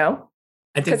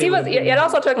 because it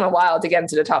also took him a while to get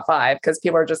into the top 5 because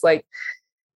people are just like,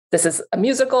 this is a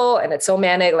musical and it's so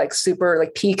manic, like super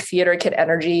like peak theater kid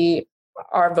energy.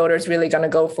 Our voters really going to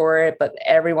go for it, but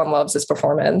everyone loves this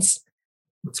performance.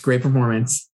 It's a great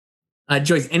performance.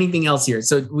 Joyce, anything else here?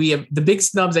 So we have the big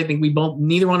snubs. I think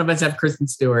neither one of us have Kristen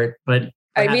Stewart, but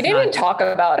we didn't talk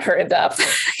about her in depth.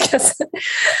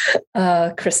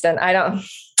 Kristen,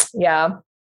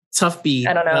 tough beat.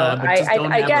 I don't know.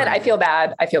 I feel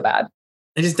bad.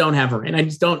 I just don't have her. And I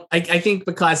just don't, I think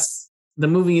because the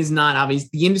movie is not obvious,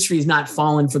 the industry is not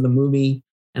fallen for the movie.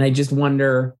 And I just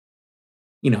wonder,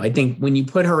 I think when you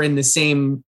put her in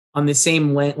on the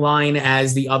same line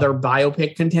as the other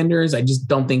biopic contenders, I just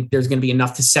don't think there's going to be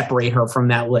enough to separate her from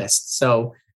that list.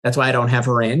 So that's why I don't have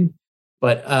her in.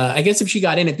 But I guess if she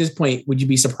got in at this point, would you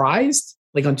be surprised?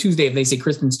 Like on Tuesday, if they say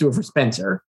Kristen Stewart for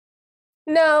Spencer?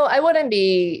 No, I wouldn't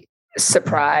be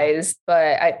surprised,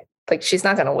 but she's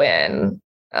not going to win.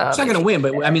 She's not going to win,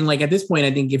 but I mean, like at this point,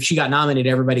 I think if she got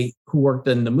nominated, everybody who worked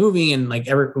in the movie and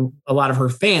a lot of her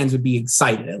fans would be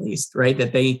excited, at least, right?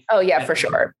 That they. Oh yeah, for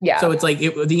sure. Yeah. So it's like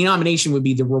the nomination would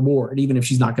be the reward, even if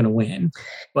she's not going to win.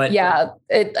 But yeah,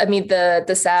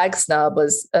 the SAG snub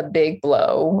was a big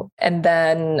blow, and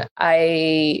then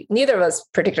neither of us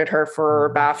predicted her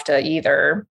for BAFTA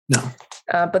either. No.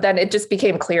 But then it just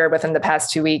became clear within the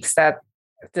past 2 weeks that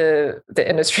the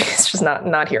industry is just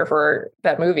not here for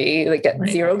that movie. Like get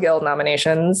 0 Guild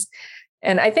nominations.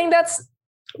 And I think that's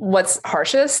what's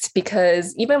harshest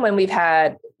because even when we've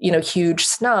had, huge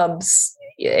snubs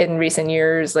in recent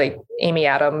years, like Amy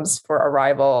Adams for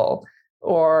Arrival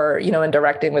or, in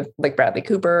directing with like Bradley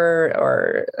Cooper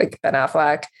or like Ben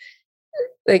Affleck,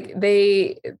 like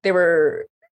they were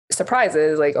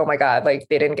surprises like, oh my God, like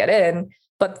they didn't get in.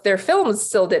 But their films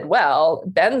still did well.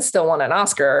 Ben still won an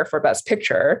Oscar for Best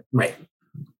Picture. Right.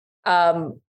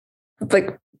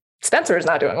 Spencer is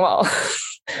not doing well.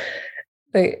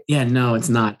 Yeah, no, it's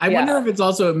not. I wonder if it's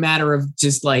also a matter of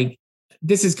just like,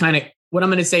 this is kind of what I'm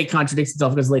going to say contradicts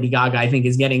itself because Lady Gaga, I think,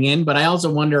 is getting in. But I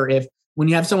also wonder if when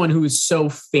you have someone who is so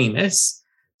famous,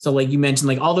 so like you mentioned,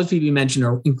 like all those people you mentioned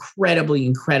are incredibly,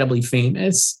 incredibly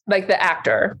famous. Like the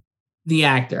actor.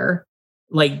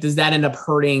 Like, does that end up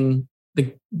hurting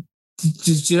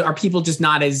are people just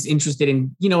not as interested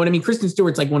in, what I mean? Kristen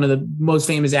Stewart's like one of the most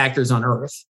famous actors on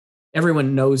earth.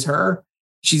 Everyone knows her.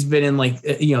 She's been in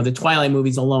the Twilight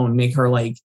movies alone make her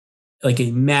like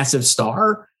a massive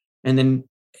star. and then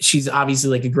she's obviously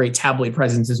like a great tabloid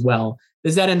presence as well.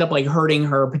 Does that end up like hurting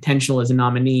her potential as a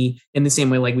nominee in the same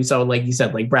way like we saw, like you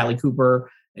said, like Bradley Cooper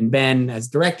and Ben as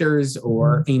directors,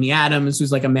 or Amy Adams,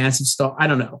 who's like a massive star? I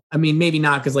don't know. I mean, maybe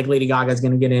not, because like Lady Gaga is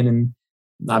going to get in, and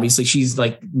obviously she's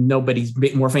like nobody's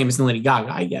more famous than Lady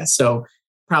Gaga, I guess. So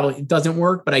probably it doesn't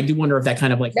work, but I do wonder if that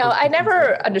kind of like. No, I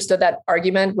never understood that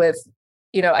argument with,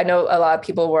 I know a lot of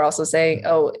people were also saying,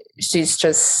 oh, she's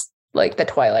just like the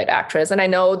Twilight actress. And I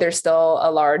know there's still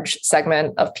a large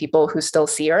segment of people who still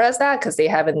see her as that because they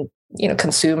haven't,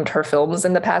 consumed her films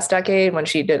in the past decade when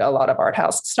she did a lot of art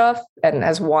house stuff and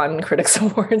has won Critics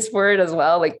Awards for it as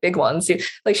well, like big ones.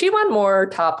 Like she won more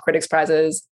top critics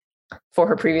prizes for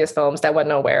her previous films that went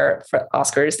nowhere for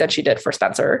Oscars than she did for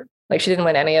Spencer. Like she didn't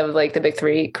win any of like the big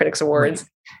 3 critics awards.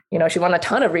 Right. She won a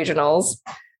ton of regionals,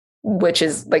 which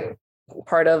is like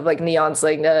part of like Neon's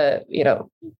like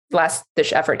last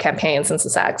ditch effort campaign since the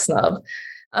SAG snub.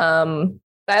 I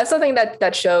also think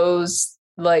that shows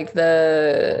like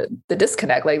the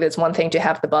disconnect. Like it's one thing to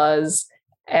have the buzz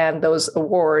and those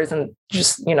awards and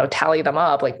just tally them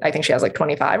up. Like I think she has like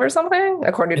 25 or something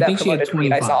according to that promoted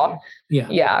tweet I saw.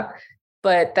 Yeah,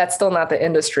 but that's still not the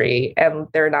industry, and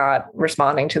they're not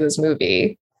responding to this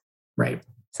movie. Right.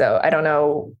 So I don't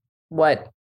know what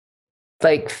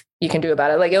like you can do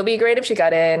about it. Like, it'll be great if she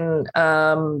got in,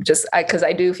 because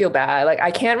I do feel bad. Like, I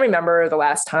can't remember the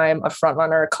last time a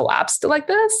frontrunner collapsed like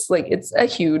this. Like, it's a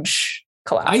huge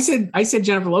collapse. I said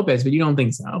Jennifer Lopez, but you don't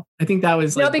think so? I think that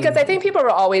was no, because I think people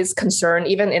were always concerned,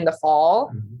 even in the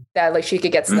fall, that like she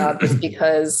could get snubbed just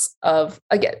because of,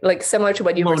 again, like similar to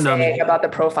what you were saying about the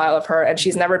profile of her, and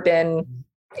she's never been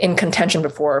in contention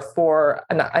before for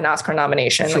an Oscar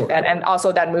nomination like that, and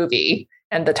also that movie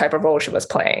and the type of role she was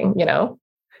playing,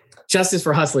 Justice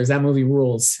for Hustlers, that movie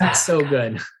rules. It's so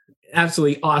good.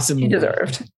 Absolutely awesome movie. He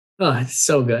deserved. Oh, it's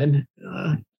so good.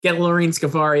 Get Lorene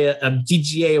Scafaria a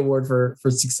GGA award for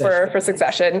Succession. For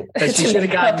Succession. She should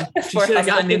have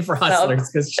gotten in for Hustlers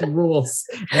because she rules.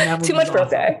 Too much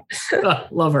birthday.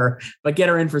 Love her. But get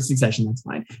her in for Succession. That's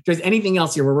fine. If there's anything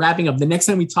else here, we're wrapping up. The next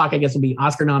time we talk, I guess, will be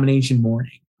Oscar nomination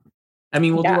morning. I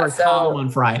mean, we'll do our column on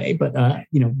Friday, but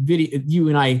video, you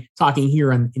and I talking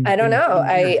here on. I don't know.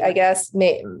 I guess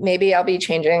maybe I'll be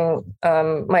changing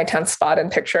my 10th spot in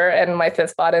picture and my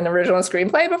 5th spot in original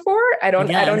screenplay before. I don't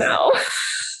know.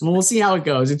 Well, we'll see how it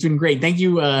goes. It's been great. Thank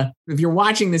you. If you're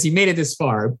watching this, you made it this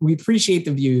far. We appreciate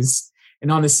the views.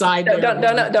 And on the side,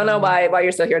 don't know why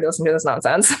you're still here to listen to this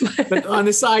nonsense. But on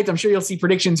the sides, I'm sure you'll see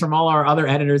predictions from all our other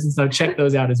editors, and so check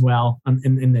those out as well.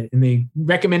 In the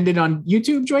recommended on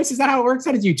YouTube. Joyce, is that how it works?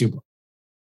 How does YouTube work?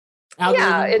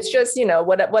 Yeah, it's just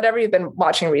whatever you've been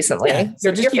watching recently. Yeah.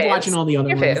 So just keep watching all the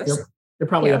other ones. They're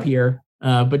probably up here.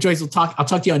 But Joyce, I'll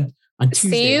talk to you on Tuesday.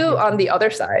 See you on the other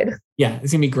side. Yeah,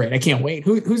 it's gonna be great. I can't wait.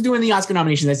 Who's doing the Oscar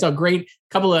nominations? I saw a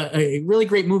couple of really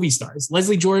great movie stars,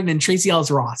 Leslie Jordan and Tracy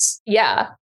Ellis Ross. Yeah,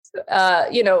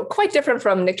 quite different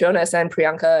from Nick Jonas and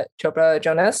Priyanka Chopra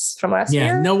Jonas from last year.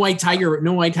 Yeah, no White Tiger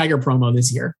promo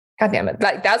this year. God damn it!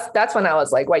 Like that's when I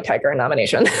was like, White Tiger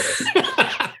nomination,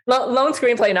 lone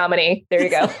screenplay nominee. There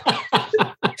you go.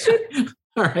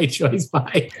 All right, Joyce.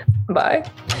 Bye. Bye.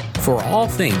 For all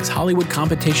things Hollywood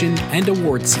competition and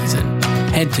award season,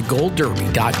 head to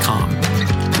goldderby.com.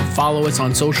 Follow us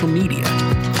on social media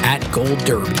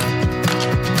 @GoldDerby.